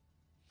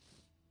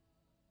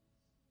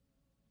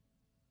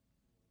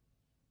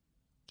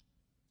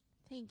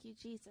 Thank you,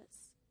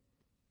 Jesus.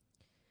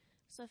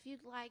 So if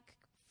you'd like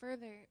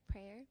further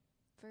prayer,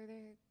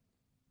 further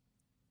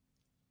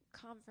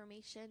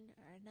confirmation,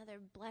 or another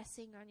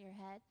blessing on your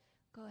head,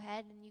 go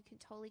ahead and you can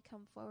totally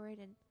come forward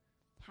and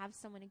have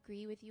someone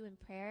agree with you in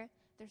prayer.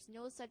 There's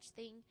no such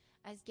thing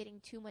as getting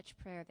too much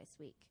prayer this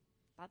week.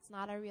 That's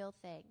not a real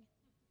thing.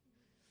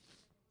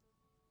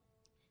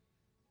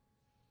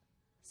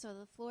 So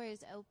the floor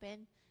is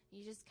open.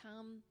 You just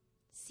come,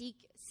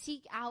 seek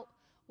out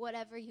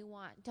whatever you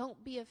want.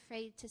 Don't be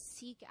afraid to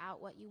seek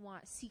out what you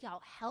want. Seek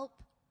out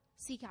help.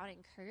 Seek out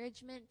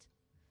encouragement.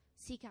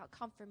 Seek out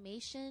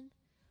confirmation.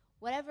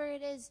 Whatever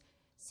it is,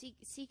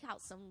 seek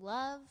out some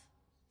love.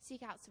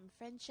 Seek out some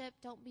friendship.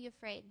 Don't be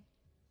afraid.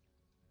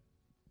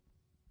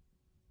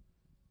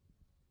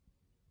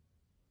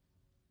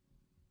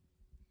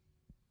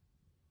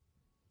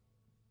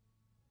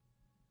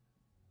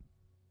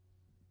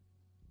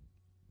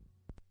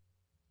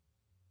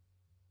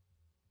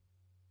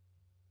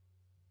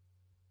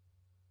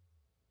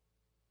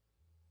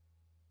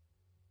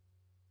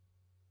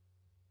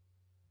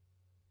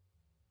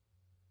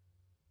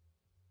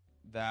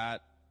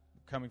 That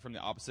coming from the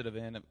opposite of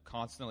end, of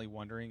constantly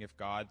wondering if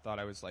God thought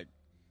I was like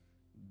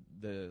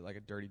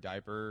a dirty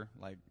diaper,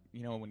 like,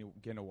 you know, when you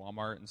get into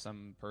Walmart and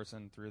some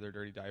person threw their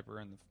dirty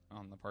diaper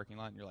on the parking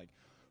lot and you're like,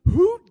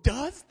 who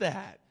does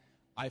that?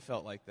 I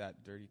felt like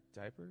that dirty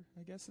diaper,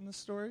 I guess, in the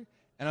story.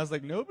 And I was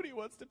like, nobody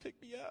wants to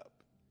pick me up.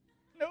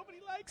 Nobody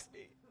likes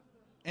me.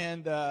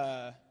 And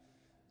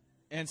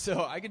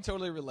so I can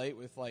totally relate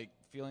with like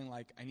feeling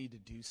like I need to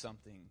do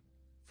something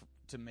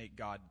to make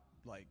God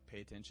like pay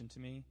attention to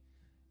me.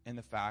 And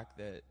the fact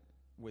that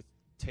with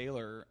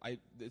Taylor,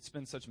 it's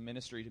been such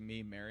ministry to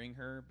me marrying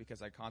her,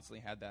 because I constantly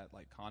had that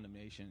like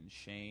condemnation and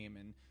shame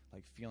and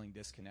like feeling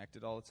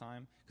disconnected all the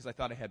time because I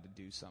thought I had to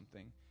do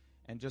something.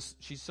 And just,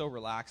 she's so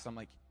relaxed. I'm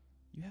like,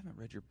 you haven't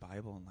read your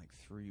Bible in like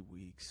 3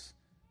 weeks.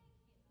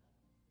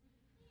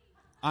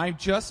 I'm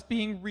just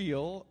being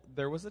real.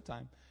 There was a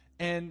time.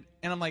 And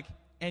I'm like,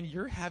 and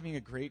you're having a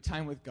great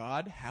time with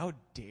God? How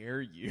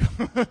dare you?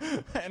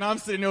 And I'm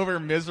sitting over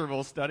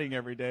miserable studying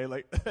every day,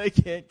 like, I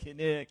can't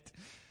connect.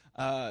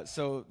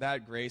 So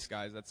that grace,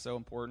 guys, that's so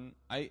important.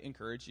 I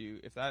encourage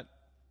you, if that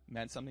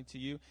meant something to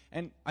you.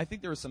 And I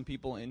think there were some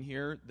people in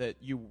here that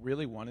you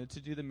really wanted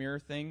to do the mirror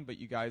thing, but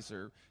you guys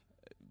are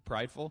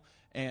prideful.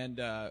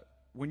 And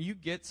when you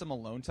get some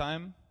alone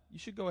time, you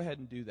should go ahead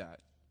and do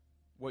that,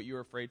 what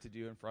you're afraid to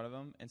do in front of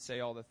them, and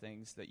say all the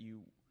things that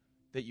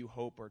you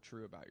hope are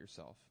true about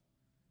yourself.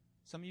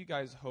 Some of you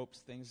guys hope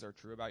things are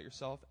true about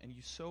yourself, and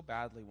you so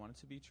badly want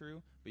it to be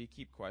true, but you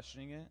keep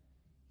questioning it.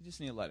 You just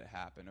need to let it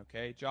happen,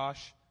 okay?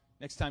 Josh,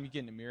 next time you get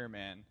in the mirror,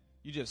 man,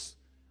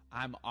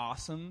 I'm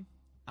awesome.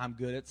 I'm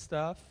good at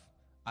stuff.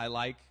 I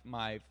like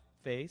my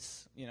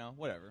face,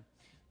 whatever.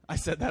 I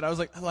said that. I was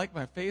like, I like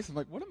my face. I'm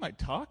like, what am I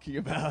talking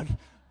about?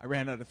 I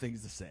ran out of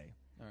things to say.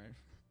 All right.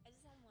 I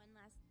just have one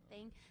last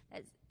thing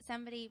that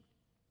somebody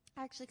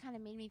actually kind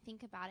of made me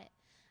think about it.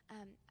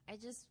 I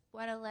just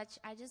want to let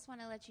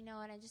you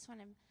know, and I just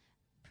want to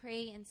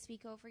pray and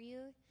speak over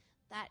you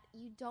that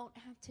you don't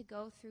have to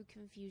go through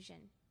confusion.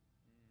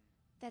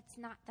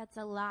 That's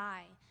a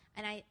lie.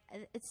 And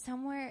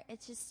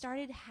it just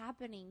started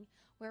happening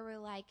where we're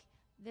like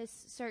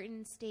this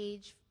certain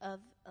stage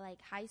of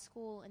like high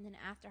school, and then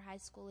after high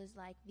school is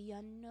like the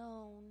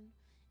unknown.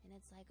 And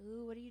it's like,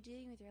 ooh, what are you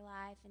doing with your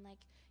life? And like,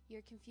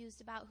 you're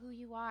confused about who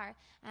you are.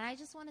 And I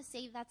just want to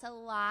say that's a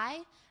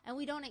lie, and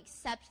we don't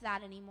accept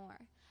that anymore.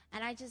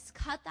 And I just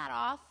cut that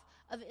off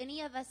of any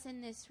of us in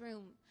this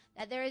room,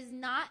 that there is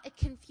not a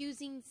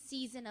confusing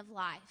season of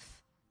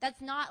life.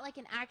 That's not like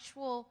an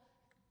actual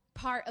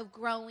part of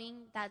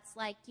growing. That's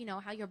like,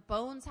 how your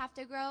bones have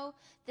to grow.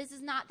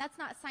 That's not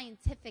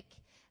scientific.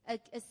 A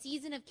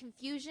season of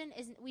confusion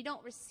we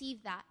don't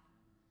receive that.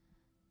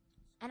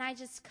 And I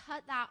just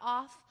cut that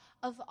off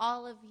of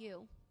all of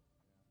you.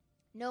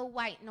 No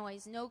white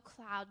noise, no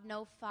cloud,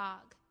 no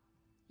fog.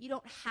 You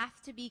don't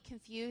have to be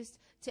confused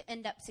to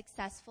end up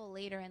successful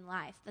later in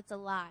life. That's a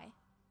lie.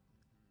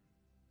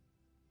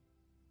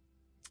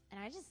 And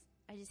I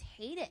just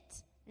hate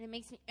it. And it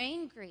makes me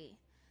angry.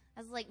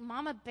 I was like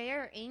Mama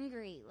Bear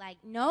angry. Like,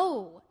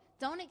 no,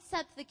 don't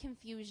accept the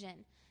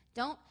confusion.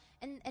 Don't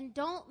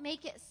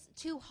make it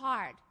too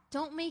hard.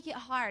 Don't make it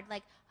hard.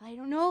 Like, I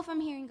don't know if I'm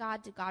hearing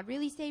God. Did God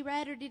really say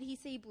red or did he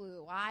say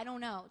blue? I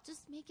don't know.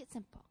 Just make it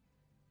simple.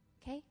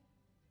 Okay?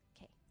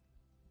 Okay.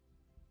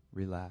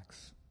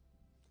 Relax.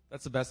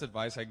 That's the best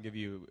advice I can give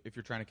you if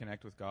you're trying to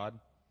connect with God.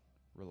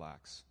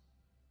 Relax.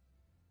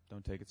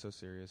 Don't take it so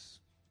serious.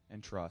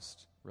 And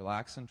trust.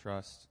 Relax and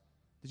trust.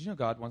 Did you know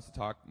God wants to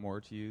talk more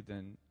to you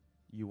than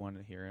you want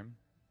to hear him?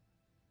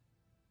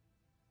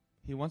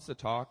 He wants to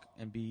talk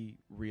and be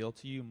real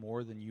to you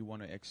more than you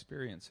want to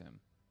experience him.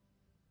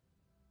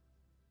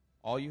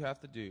 All you have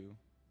to do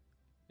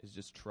is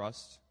just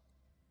trust,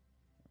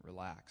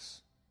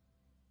 relax,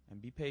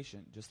 and be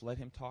patient. Just let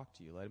him talk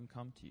to you. Let him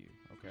come to you,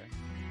 okay?